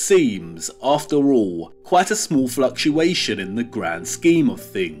 22.1 seems, after all, quite a small fluctuation in the grand scheme of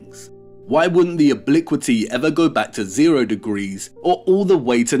things. Why wouldn't the obliquity ever go back to 0 degrees or all the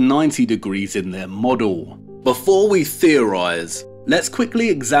way to 90 degrees in their model? Before we theorize, let's quickly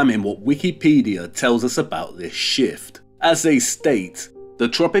examine what Wikipedia tells us about this shift. As they state, the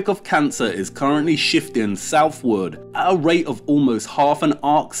Tropic of Cancer is currently shifting southward at a rate of almost half an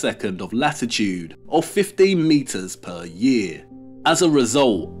arcsecond of latitude, or 15 meters per year. As a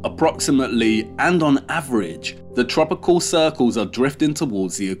result, approximately and on average, the tropical circles are drifting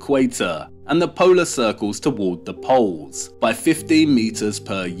towards the equator and the polar circles toward the poles by 15 meters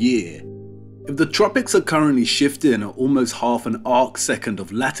per year. If the tropics are currently shifting at almost half an arcsecond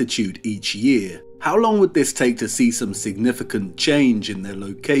of latitude each year, how long would this take to see some significant change in their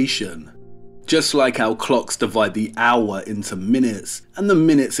location? Just like how clocks divide the hour into minutes and the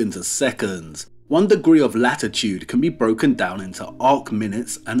minutes into seconds, 1 degree of latitude can be broken down into arc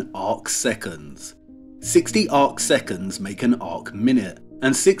minutes and arc seconds. 60 arc seconds make an arc minute,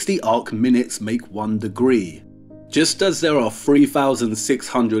 and 60 arc minutes make 1 degree. Just as there are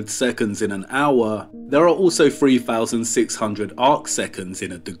 3,600 seconds in an hour, there are also 3,600 arc seconds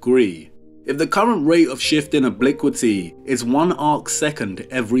in a degree. If the current rate of shift in obliquity is 1 arc second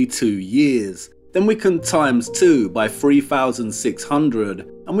every 2 years, then we can times 2 by 3,600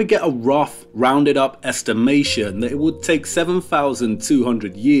 and we get a rough, rounded up estimation that it would take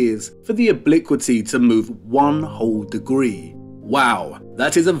 7,200 years for the obliquity to move 1 whole degree. Wow,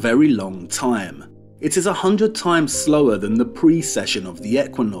 that is a very long time. It is 100 times slower than the precession of the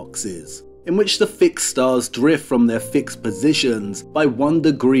equinoxes, in which the fixed stars drift from their fixed positions by 1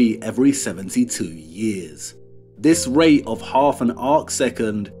 degree every 72 years. This rate of half an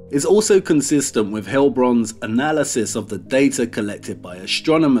arcsecond is also consistent with Hilbrand's analysis of the data collected by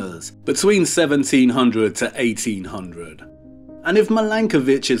astronomers between 1700 to 1800. And if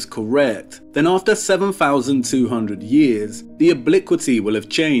Milankovitch is correct, then after 7,200 years, the obliquity will have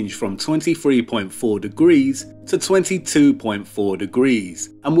changed from 23.4 degrees to 22.4 degrees,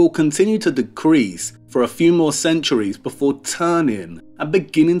 and will continue to decrease for a few more centuries before turning and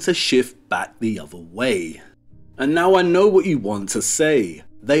beginning to shift back the other way. And now I know what you want to say.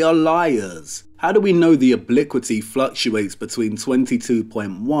 They are liars. How do we know the obliquity fluctuates between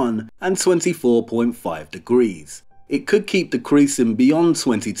 22.1 and 24.5 degrees? It could keep decreasing beyond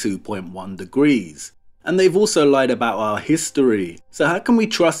 22.1 degrees. And they've also lied about our history, so how can we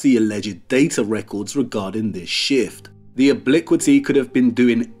trust the alleged data records regarding this shift? The obliquity could have been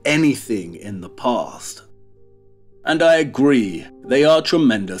doing anything in the past. And I agree, they are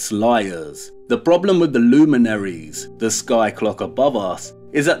tremendous liars. The problem with the luminaries, the sky clock above us,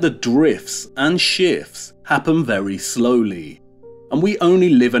 is that the drifts and shifts happen very slowly. And we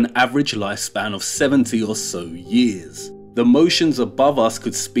only live an average lifespan of 70 or so years. The motions above us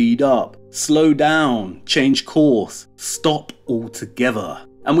could speed up, slow down, change course, stop altogether.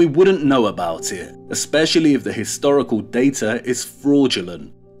 And we wouldn't know about it, especially if the historical data is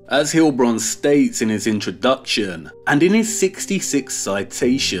fraudulent. As Hilbrand states in his introduction, and in his 66th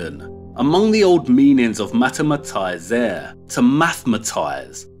citation, among the old meanings of mathematizer, to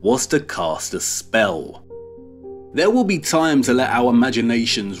mathematize was to cast a spell. There will be time to let our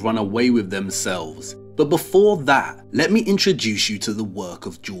imaginations run away with themselves, but before that, let me introduce you to the work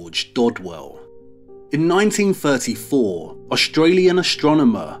of George Dodwell. In 1934, Australian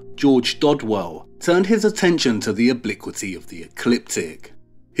astronomer George Dodwell turned his attention to the obliquity of the ecliptic.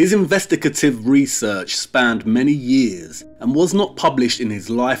 His investigative research spanned many years and was not published in his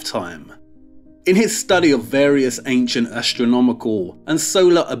lifetime. In his study of various ancient astronomical and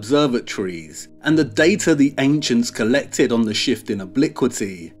solar observatories and the data the ancients collected on the shift in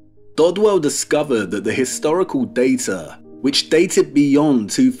obliquity, Dodwell discovered that the historical data, which dated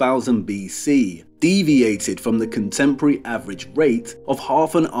beyond 2000 BC, deviated from the contemporary average rate of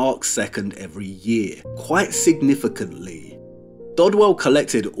half an arc second every year, quite significantly. Dodwell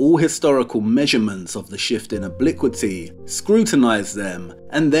collected all historical measurements of the shift in obliquity, scrutinized them,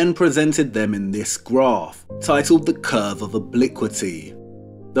 and then presented them in this graph, titled the Curve of Obliquity.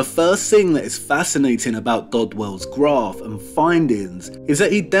 The first thing that is fascinating about Dodwell's graph and findings is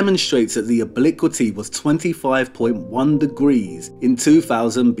that he demonstrates that the obliquity was 25.1 degrees in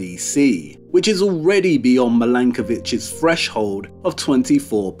 2000 BC, which is already beyond Milankovich's threshold of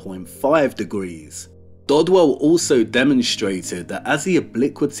 24.5 degrees. Dodwell also demonstrated that as the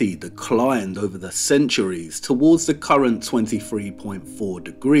obliquity declined over the centuries towards the current 23.4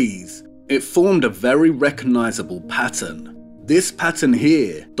 degrees, it formed a very recognizable pattern. This pattern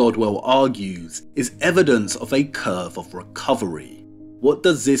here, Dodwell argues, is evidence of a curve of recovery. What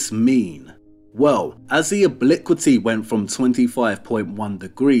does this mean? Well, as the obliquity went from 25.1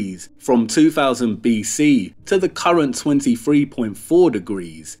 degrees from 2000 BC to the current 23.4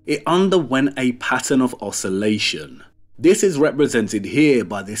 degrees, it underwent a pattern of oscillation. This is represented here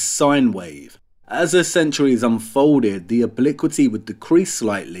by this sine wave. As the centuries unfolded, the obliquity would decrease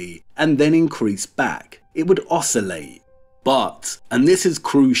slightly and then increase back. It would oscillate. But, and this is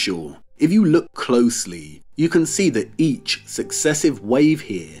crucial, if you look closely, you can see that each successive wave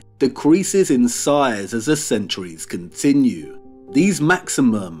here decreases in size as the centuries continue. These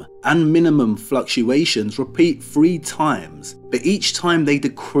maximum and minimum fluctuations repeat 3 times, but each time they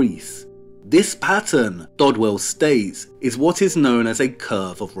decrease. This pattern, Dodwell states, is what is known as a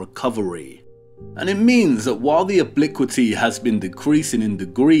curve of recovery. And it means that while the obliquity has been decreasing in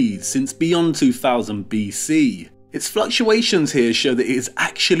degrees since beyond 2000 BC, its fluctuations here show that it is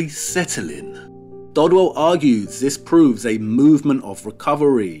actually settling. Dodwell argues this proves a movement of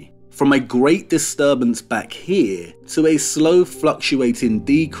recovery, from a great disturbance back here to a slow fluctuating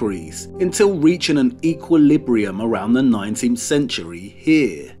decrease until reaching an equilibrium around the 19th century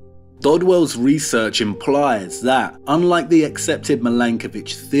here. Dodwell's research implies that, unlike the accepted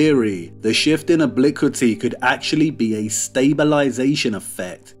Milankovitch theory, the shift in obliquity could actually be a stabilization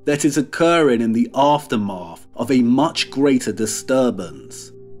effect that is occurring in the aftermath of a much greater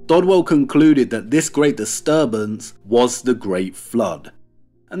disturbance. Dodwell concluded that this great disturbance was the Great Flood.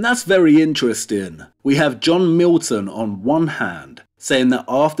 And that's very interesting. We have John Milton on one hand, saying that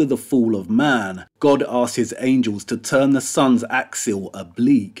after the fall of man, God asked his angels to turn the sun's axis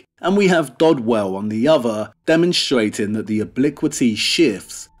oblique, and we have Dodwell on the other, demonstrating that the obliquity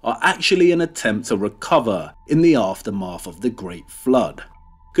shifts are actually an attempt to recover in the aftermath of the Great Flood.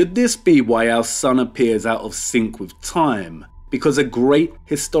 Could this be why our sun appears out of sync with time? Because a great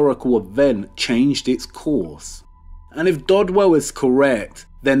historical event changed its course? And if Dodwell is correct,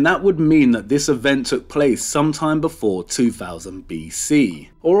 then that would mean that this event took place sometime before 2000 BC,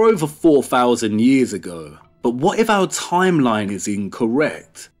 or over 4,000 years ago. But what if our timeline is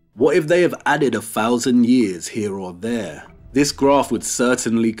incorrect? What if they have added 1,000 years here or there? This graph would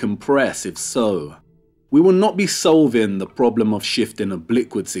certainly compress if so. We will not be solving the problem of shift in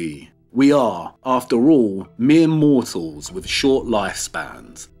obliquity. We are, after all, mere mortals with short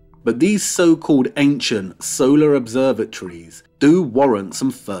lifespans. But these so-called ancient solar observatories do warrant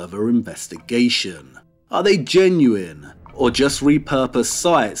some further investigation. Are they genuine, or just repurposed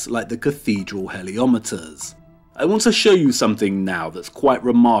sites like the cathedral heliometers? I want to show you something now that's quite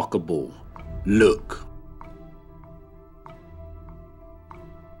remarkable. Look.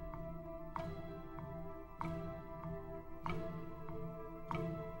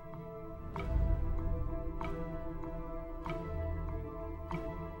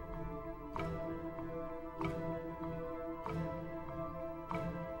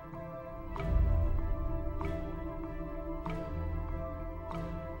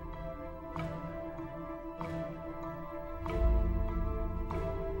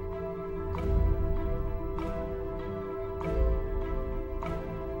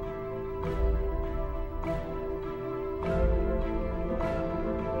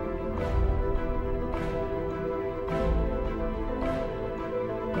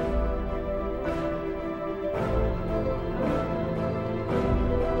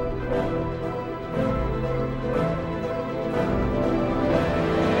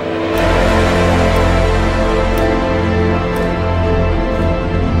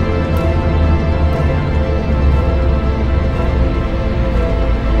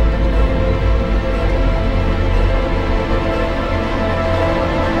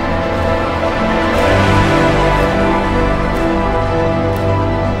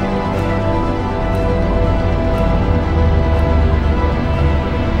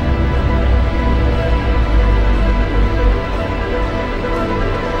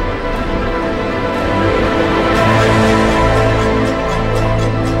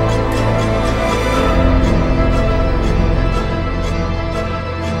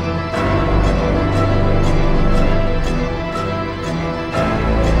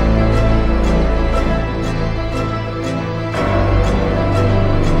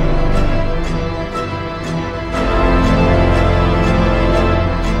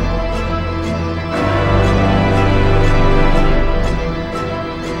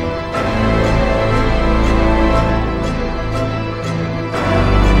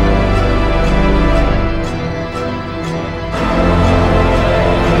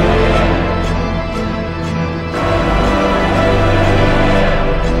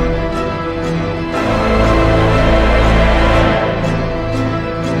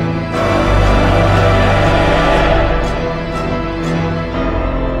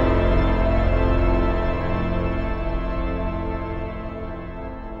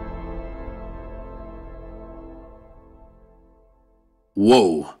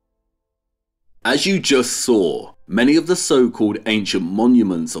 Whoa. As you just saw, many of the so-called ancient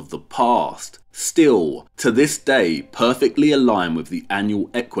monuments of the past still, to this day, perfectly align with the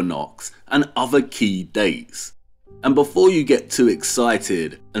annual equinox and other key dates. And before you get too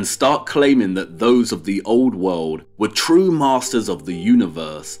excited and start claiming that those of the old world were true masters of the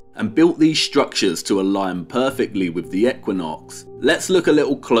universe and built these structures to align perfectly with the equinox, let's look a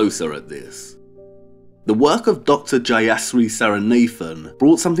little closer at this. The work of Dr. Jayasri Saranathan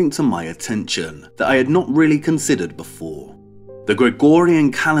brought something to my attention that I had not really considered before. The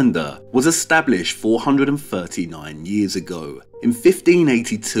Gregorian calendar was established 439 years ago, in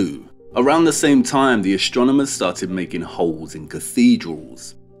 1582. Around the same time, the astronomers started making holes in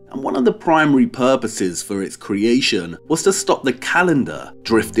cathedrals. And one of the primary purposes for its creation was to stop the calendar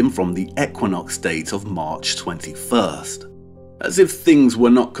drifting from the equinox date of March 21st. As if things were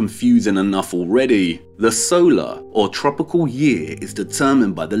not confusing enough already, the solar or tropical year is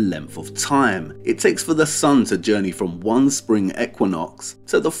determined by the length of time it takes for the sun to journey from one spring equinox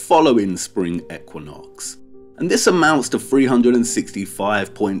to the following spring equinox. And this amounts to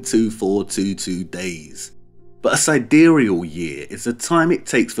 365.2422 days. But a sidereal year is the time it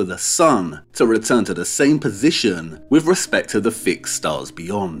takes for the sun to return to the same position with respect to the fixed stars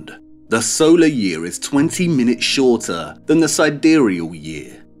beyond. The solar year is 20 minutes shorter than the sidereal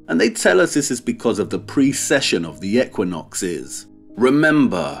year, and they tell us this is because of the precession of the equinoxes.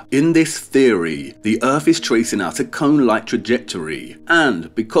 Remember, in this theory, the Earth is tracing out a cone-like trajectory,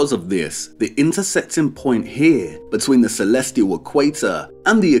 and because of this, the intersecting point here between the celestial equator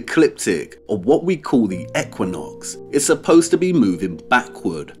and the ecliptic, or what we call the equinox, is supposed to be moving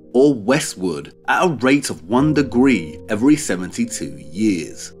backward or westward at a rate of 1 degree every 72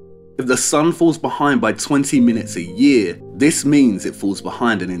 years. If the sun falls behind by 20 minutes a year, this means it falls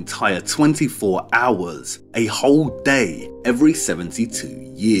behind an entire 24 hours, a whole day, every 72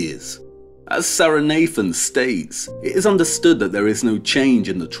 years. As Saranathan states, it is understood that there is no change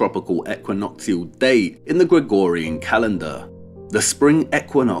in the tropical equinoctial date in the Gregorian calendar. The spring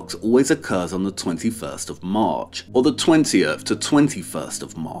equinox always occurs on the 21st of March, or the 20th to 21st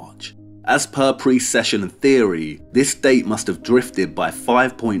of March. As per precession theory, this date must have drifted by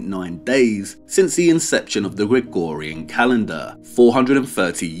 5.9 days since the inception of the Gregorian calendar,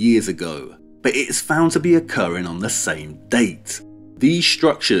 430 years ago, but it is found to be occurring on the same date. These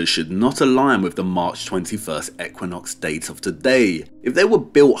structures should not align with the March 21st equinox date of today if they were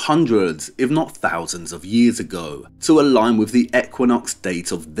built hundreds, if not thousands of years ago, to align with the equinox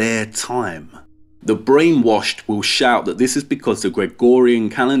date of their time. The brainwashed will shout that this is because the Gregorian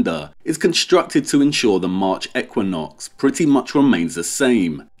calendar is constructed to ensure the March equinox pretty much remains the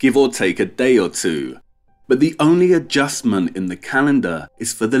same, give or take a day or two. But the only adjustment in the calendar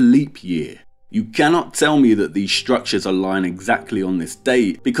is for the leap year. You cannot tell me that these structures align exactly on this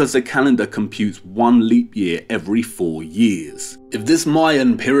date because the calendar computes one leap year every 4 years. If this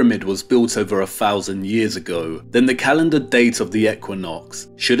Mayan pyramid was built over 1,000 years ago, then the calendar date of the equinox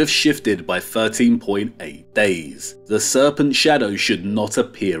should have shifted by 13.8 days. The serpent shadow should not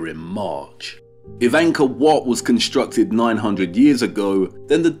appear in March. If Angkor Wat was constructed 900 years ago,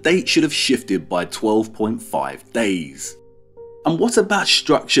 then the date should have shifted by 12.5 days. And what about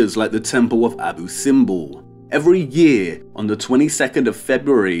structures like the Temple of Abu Simbel? Every year, on the 22nd of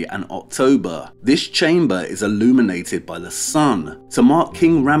February and October, this chamber is illuminated by the sun to mark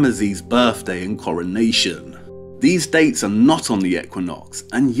King Ramesses' birthday and coronation. These dates are not on the equinox,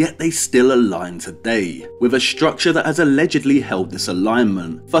 and yet they still align today, with a structure that has allegedly held this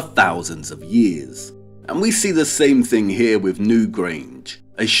alignment for thousands of years. And we see the same thing here with Newgrange,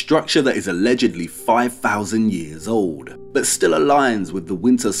 a structure that is allegedly 5,000 years old, but still aligns with the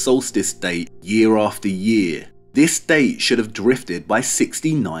winter solstice date year after year. This date should have drifted by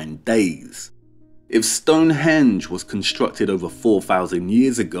 69 days. If Stonehenge was constructed over 4,000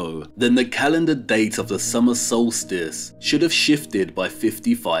 years ago, then the calendar date of the summer solstice should have shifted by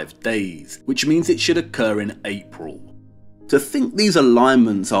 55 days, which means it should occur in April. To think these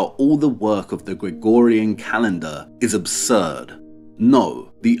alignments are all the work of the Gregorian calendar is absurd.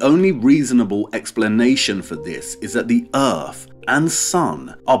 No, the only reasonable explanation for this is that the Earth and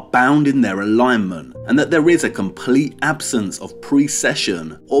Sun are bound in their alignment, and that there is a complete absence of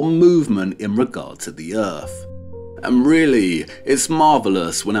precession or movement in regard to the Earth. And really, it's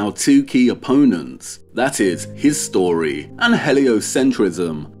marvellous when our two key opponents, that is, his story and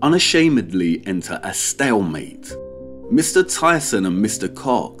heliocentrism, unashamedly enter a stalemate. Mr. Tyson and Mr.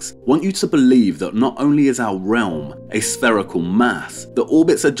 Cox want you to believe that not only is our realm a spherical mass that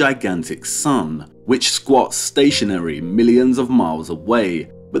orbits a gigantic sun, which squats stationary millions of miles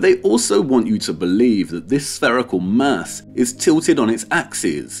away, But they also want you to believe that this spherical mass is tilted on its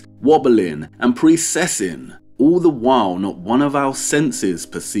axis, wobbling and precessing. All the while, not one of our senses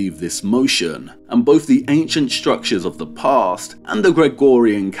perceive this motion, and both the ancient structures of the past and the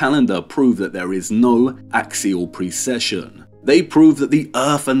Gregorian calendar prove that there is no axial precession. They prove that the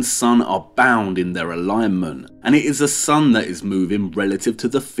Earth and Sun are bound in their alignment, and it is the Sun that is moving relative to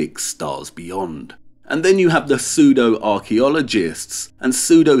the fixed stars beyond. And then you have the pseudo-archaeologists and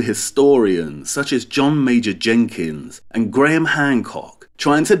pseudo-historians such as John Major Jenkins and Graham Hancock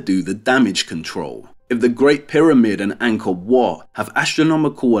trying to do the damage control. If the Great Pyramid and Angkor Wat have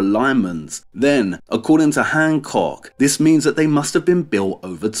astronomical alignments, then, according to Hancock, this means that they must have been built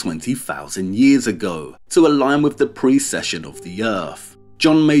over 20,000 years ago to align with the precession of the Earth.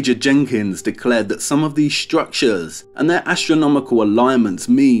 John Major Jenkins declared that some of these structures and their astronomical alignments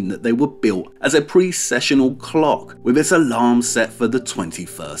mean that they were built as a precessional clock with its alarm set for the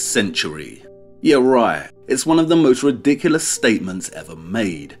 21st century. Yeah, right, it's one of the most ridiculous statements ever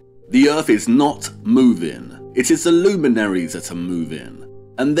made. The Earth is not moving, it is the luminaries that are moving.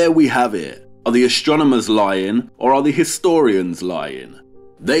 And there we have it. Are the astronomers lying, or are the historians lying?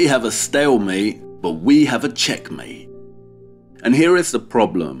 They have a stalemate, but we have a checkmate. And here is the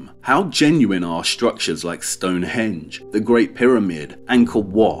problem. How genuine are structures like Stonehenge, the Great Pyramid, Angkor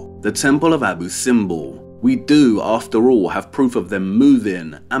Wat, the Temple of Abu Simbel? We do, after all, have proof of them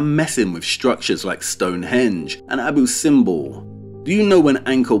moving and messing with structures like Stonehenge and Abu Simbel. Do you know when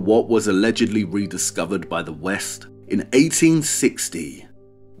Angkor Wat was allegedly rediscovered by the West? In 1860.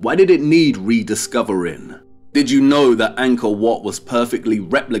 Why did it need rediscovering? Did you know that Angkor Wat was perfectly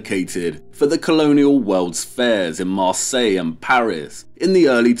replicated for the colonial world's fairs in Marseille and Paris in the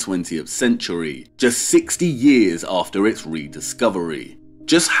early 20th century, just 60 years after its rediscovery?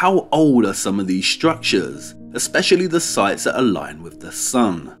 Just how old are some of these structures, especially the sites that align with the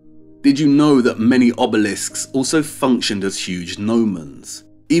sun? Did you know that many obelisks also functioned as huge gnomons?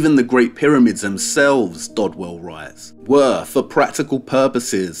 Even the Great Pyramids themselves, Dodwell writes, were, for practical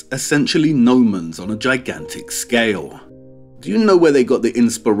purposes, essentially gnomons on a gigantic scale. Do you know where they got the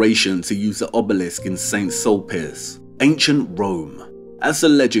inspiration to use the obelisk in St. Sulpice? Ancient Rome. As the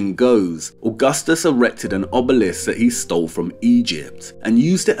legend goes, Augustus erected an obelisk that he stole from Egypt and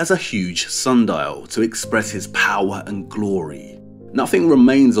used it as a huge sundial to express his power and glory. Nothing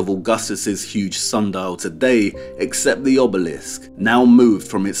remains of Augustus's huge sundial today except the obelisk, now moved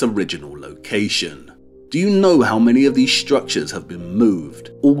from its original location. Do you know how many of these structures have been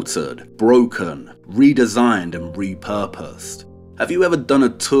moved, altered, broken, redesigned and repurposed? Have you ever done a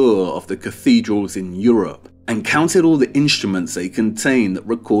tour of the cathedrals in Europe and counted all the instruments they contain that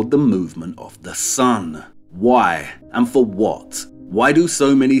record the movement of the sun? Why and for what? Why do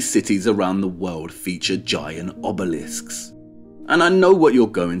so many cities around the world feature giant obelisks? And I know what you're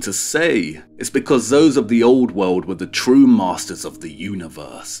going to say. It's because those of the old world were the true masters of the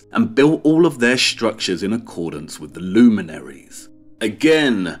universe and built all of their structures in accordance with the luminaries.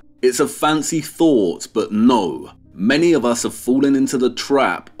 Again, it's a fancy thought, but no. Many of us have fallen into the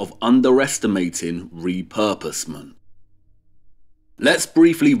trap of underestimating repurposement. Let's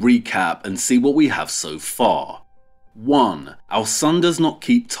briefly recap and see what we have so far. 1. Our sun does not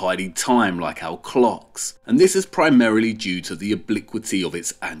keep tidy time like our clocks, and this is primarily due to the obliquity of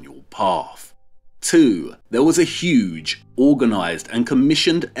its annual path. 2. There was a huge, organised and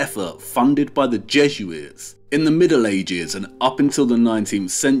commissioned effort funded by the Jesuits in the Middle Ages and up until the 19th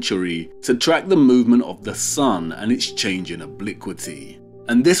century to track the movement of the sun and its change in obliquity,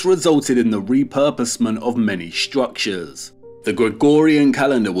 and this resulted in the repurposement of many structures. The Gregorian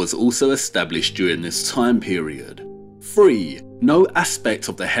calendar was also established during this time period. 3. No aspect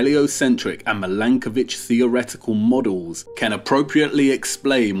of the heliocentric and Milankovitch theoretical models can appropriately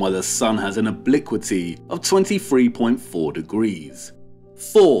explain why the sun has an obliquity of 23.4 degrees.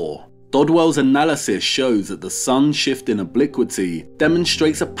 4. Dodwell's analysis shows that the sun's shift in obliquity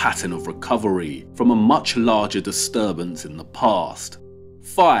demonstrates a pattern of recovery from a much larger disturbance in the past.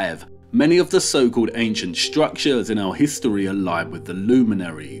 5. Many of the so-called ancient structures in our history align with the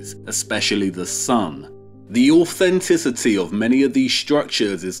luminaries, especially the sun. The authenticity of many of these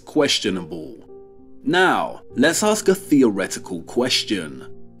structures is questionable. Now, let's ask a theoretical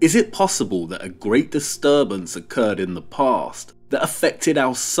question. Is it possible that a great disturbance occurred in the past that affected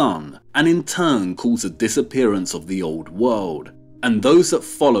our sun and in turn caused the disappearance of the old world, and those that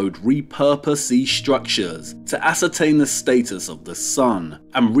followed repurposed these structures to ascertain the status of the sun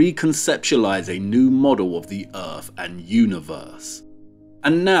and reconceptualize a new model of the Earth and universe?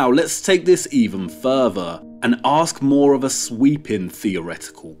 And now let's take this even further and ask more of a sweeping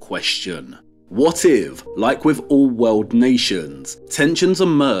theoretical question. What if, like with all world nations, tensions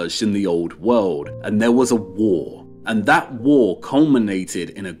emerged in the old world and there was a war, and that war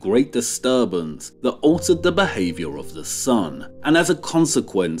culminated in a great disturbance that altered the behaviour of the sun, and as a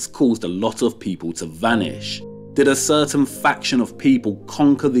consequence caused a lot of people to vanish? Did a certain faction of people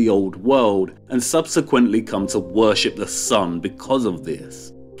conquer the old world and subsequently come to worship the sun because of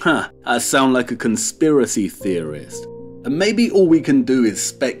this? I sound like a conspiracy theorist, and maybe all we can do is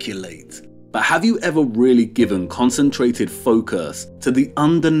speculate. But have you ever really given concentrated focus to the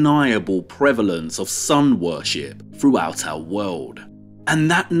undeniable prevalence of sun worship throughout our world?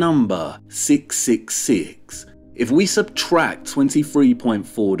 And that number, 666, if we subtract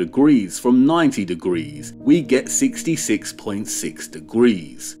 23.4 degrees from 90 degrees, we get 66.6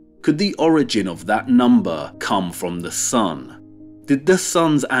 degrees. Could the origin of that number come from the sun? Did the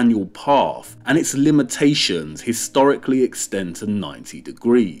sun's annual path and its limitations historically extend to 90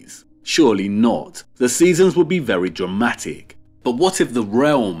 degrees? Surely not. The seasons would be very dramatic. But what if the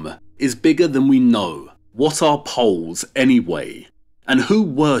realm is bigger than we know? What are poles anyway? And who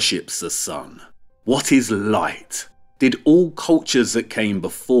worships the sun? What is light? Did all cultures that came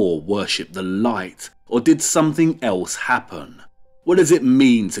before worship the light, or did something else happen? What does it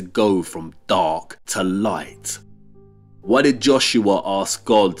mean to go from dark to light? Why did Joshua ask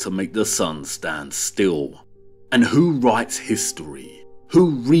God to make the sun stand still? And who writes history?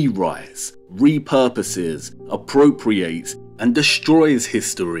 Who rewrites, repurposes, appropriates, and destroys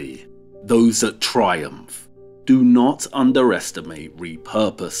history? Those that triumph. Do not underestimate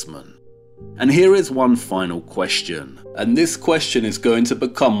repurposement. And here is one final question, and this question is going to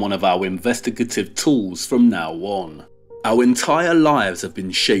become one of our investigative tools from now on. Our entire lives have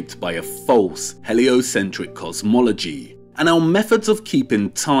been shaped by a false, heliocentric cosmology, and our methods of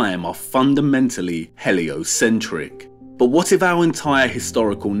keeping time are fundamentally heliocentric. But what if our entire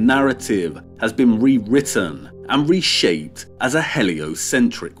historical narrative has been rewritten and reshaped as a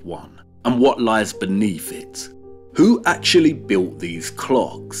heliocentric one? And what lies beneath it? Who actually built these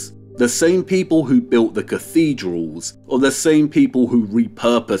clocks? The same people who built the cathedrals, or the same people who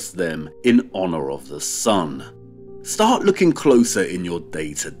repurposed them in honour of the sun? Start looking closer in your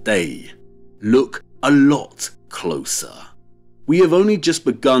day-to-day. Look a lot closer. We have only just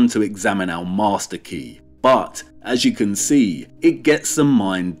begun to examine our master key, but as you can see, it gets the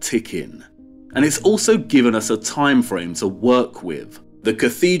mind ticking. And it's also given us a time frame to work with. The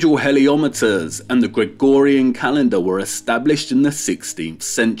cathedral heliometers and the Gregorian calendar were established in the 16th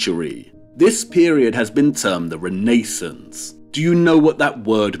century. This period has been termed the Renaissance. Do you know what that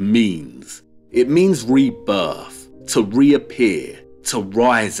word means? It means rebirth, to reappear, to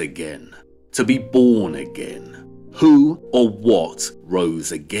rise again, to be born again. Who or what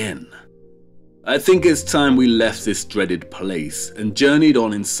rose again? I think it's time we left this dreaded place and journeyed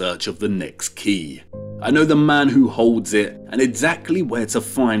on in search of the next key. I know the man who holds it and exactly where to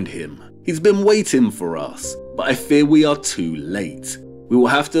find him. He's been waiting for us, but I fear we are too late. We will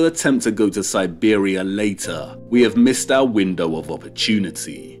have to attempt to go to Siberia later. We have missed our window of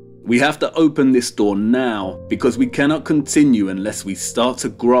opportunity. We have to open this door now because we cannot continue unless we start to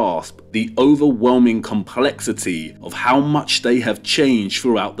grasp the overwhelming complexity of how much they have changed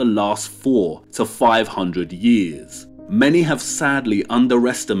throughout the last 400 to 500 years. Many have sadly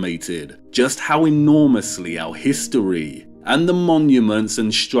underestimated just how enormously our history and the monuments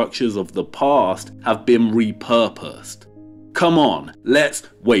and structures of the past have been repurposed. Come on,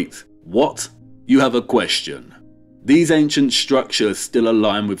 wait, what? You have a question. These ancient structures still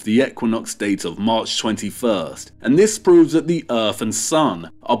align with the equinox date of March 21st, and this proves that the Earth and Sun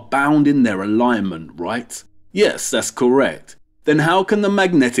are bound in their alignment, right? Yes, that's correct. Then how can the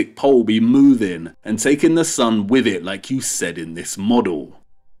magnetic pole be moving and taking the Sun with it like you said in this model?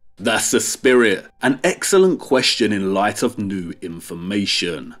 That's the spirit. An excellent question in light of new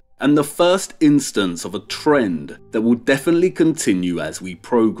information, and the first instance of a trend that will definitely continue as we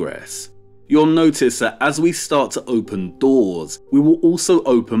progress. You'll notice that as we start to open doors, we will also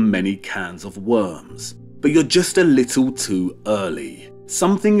open many cans of worms. But you're just a little too early.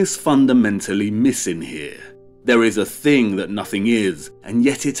 Something is fundamentally missing here. There is a thing that nothing is, and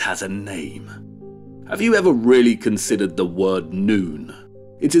yet it has a name. Have you ever really considered the word noon?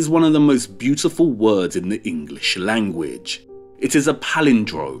 It is one of the most beautiful words in the English language. It is a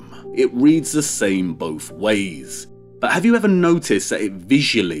palindrome. It reads the same both ways. But have you ever noticed that it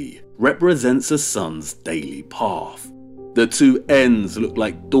visually represents the sun's daily path? The two ends look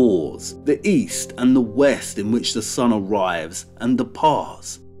like doors, the east and the west in which the sun arrives and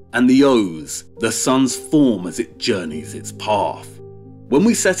departs. And the O's, the sun's form as it journeys its path. When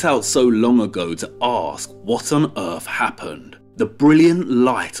we set out so long ago to ask what on earth happened, The brilliant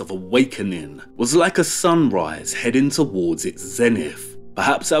light of awakening was like a sunrise heading towards its zenith.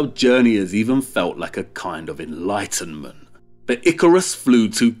 Perhaps our journey has even felt like a kind of enlightenment. But Icarus flew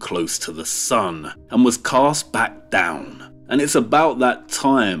too close to the sun and was cast back down. And it's about that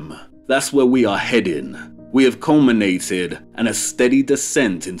time. That's where we are heading. We have culminated and a steady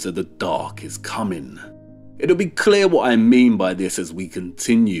descent into the dark is coming. It'll be clear what I mean by this as we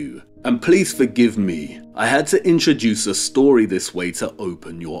continue. And please forgive me, I had to introduce a story this way to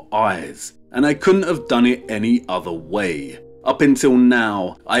open your eyes. And I couldn't have done it any other way. Up until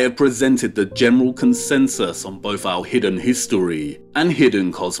now, I have presented the general consensus on both our hidden history and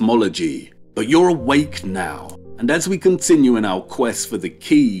hidden cosmology. But you're awake now, and as we continue in our quest for the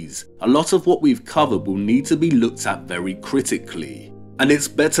keys, a lot of what we've covered will need to be looked at very critically. And it's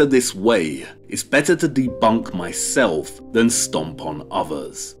better this way. It's better to debunk myself than stomp on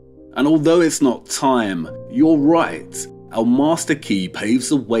others. And although it's not time, you're right. Our master key paves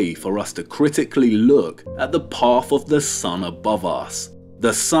the way for us to critically look at the path of the sun above us.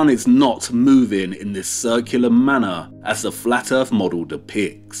 The sun is not moving in this circular manner as the flat earth model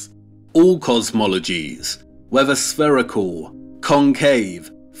depicts. All cosmologies, whether spherical, concave,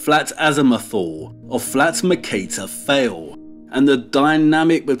 flat azimuthal, or flat Mercator fail, and the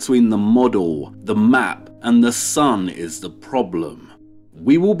dynamic between the model, the map, and the sun is the problem.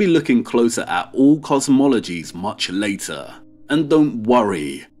 We will be looking closer at all cosmologies much later. And don't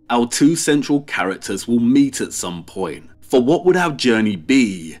worry, our two central characters will meet at some point, for what would our journey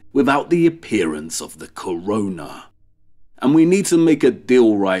be without the appearance of the corona? And we need to make a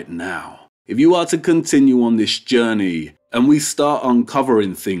deal right now. If you are to continue on this journey, and we start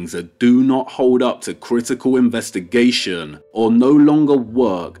uncovering things that do not hold up to critical investigation or no longer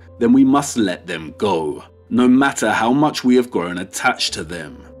work, then we must let them go. No matter how much we have grown attached to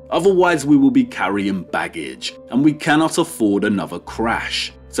them. Otherwise we will be carrying baggage, and we cannot afford another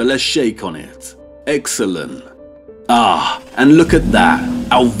crash. So let's shake on it. Excellent. Ah, and look at that.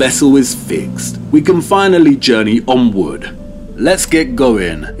 Our vessel is fixed. We can finally journey onward. Let's get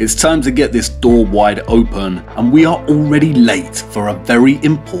going. It's time to get this door wide open, and we are already late for a very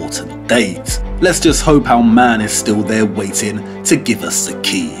important date. Let's just hope our man is still there waiting to give us the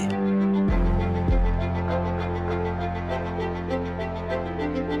key.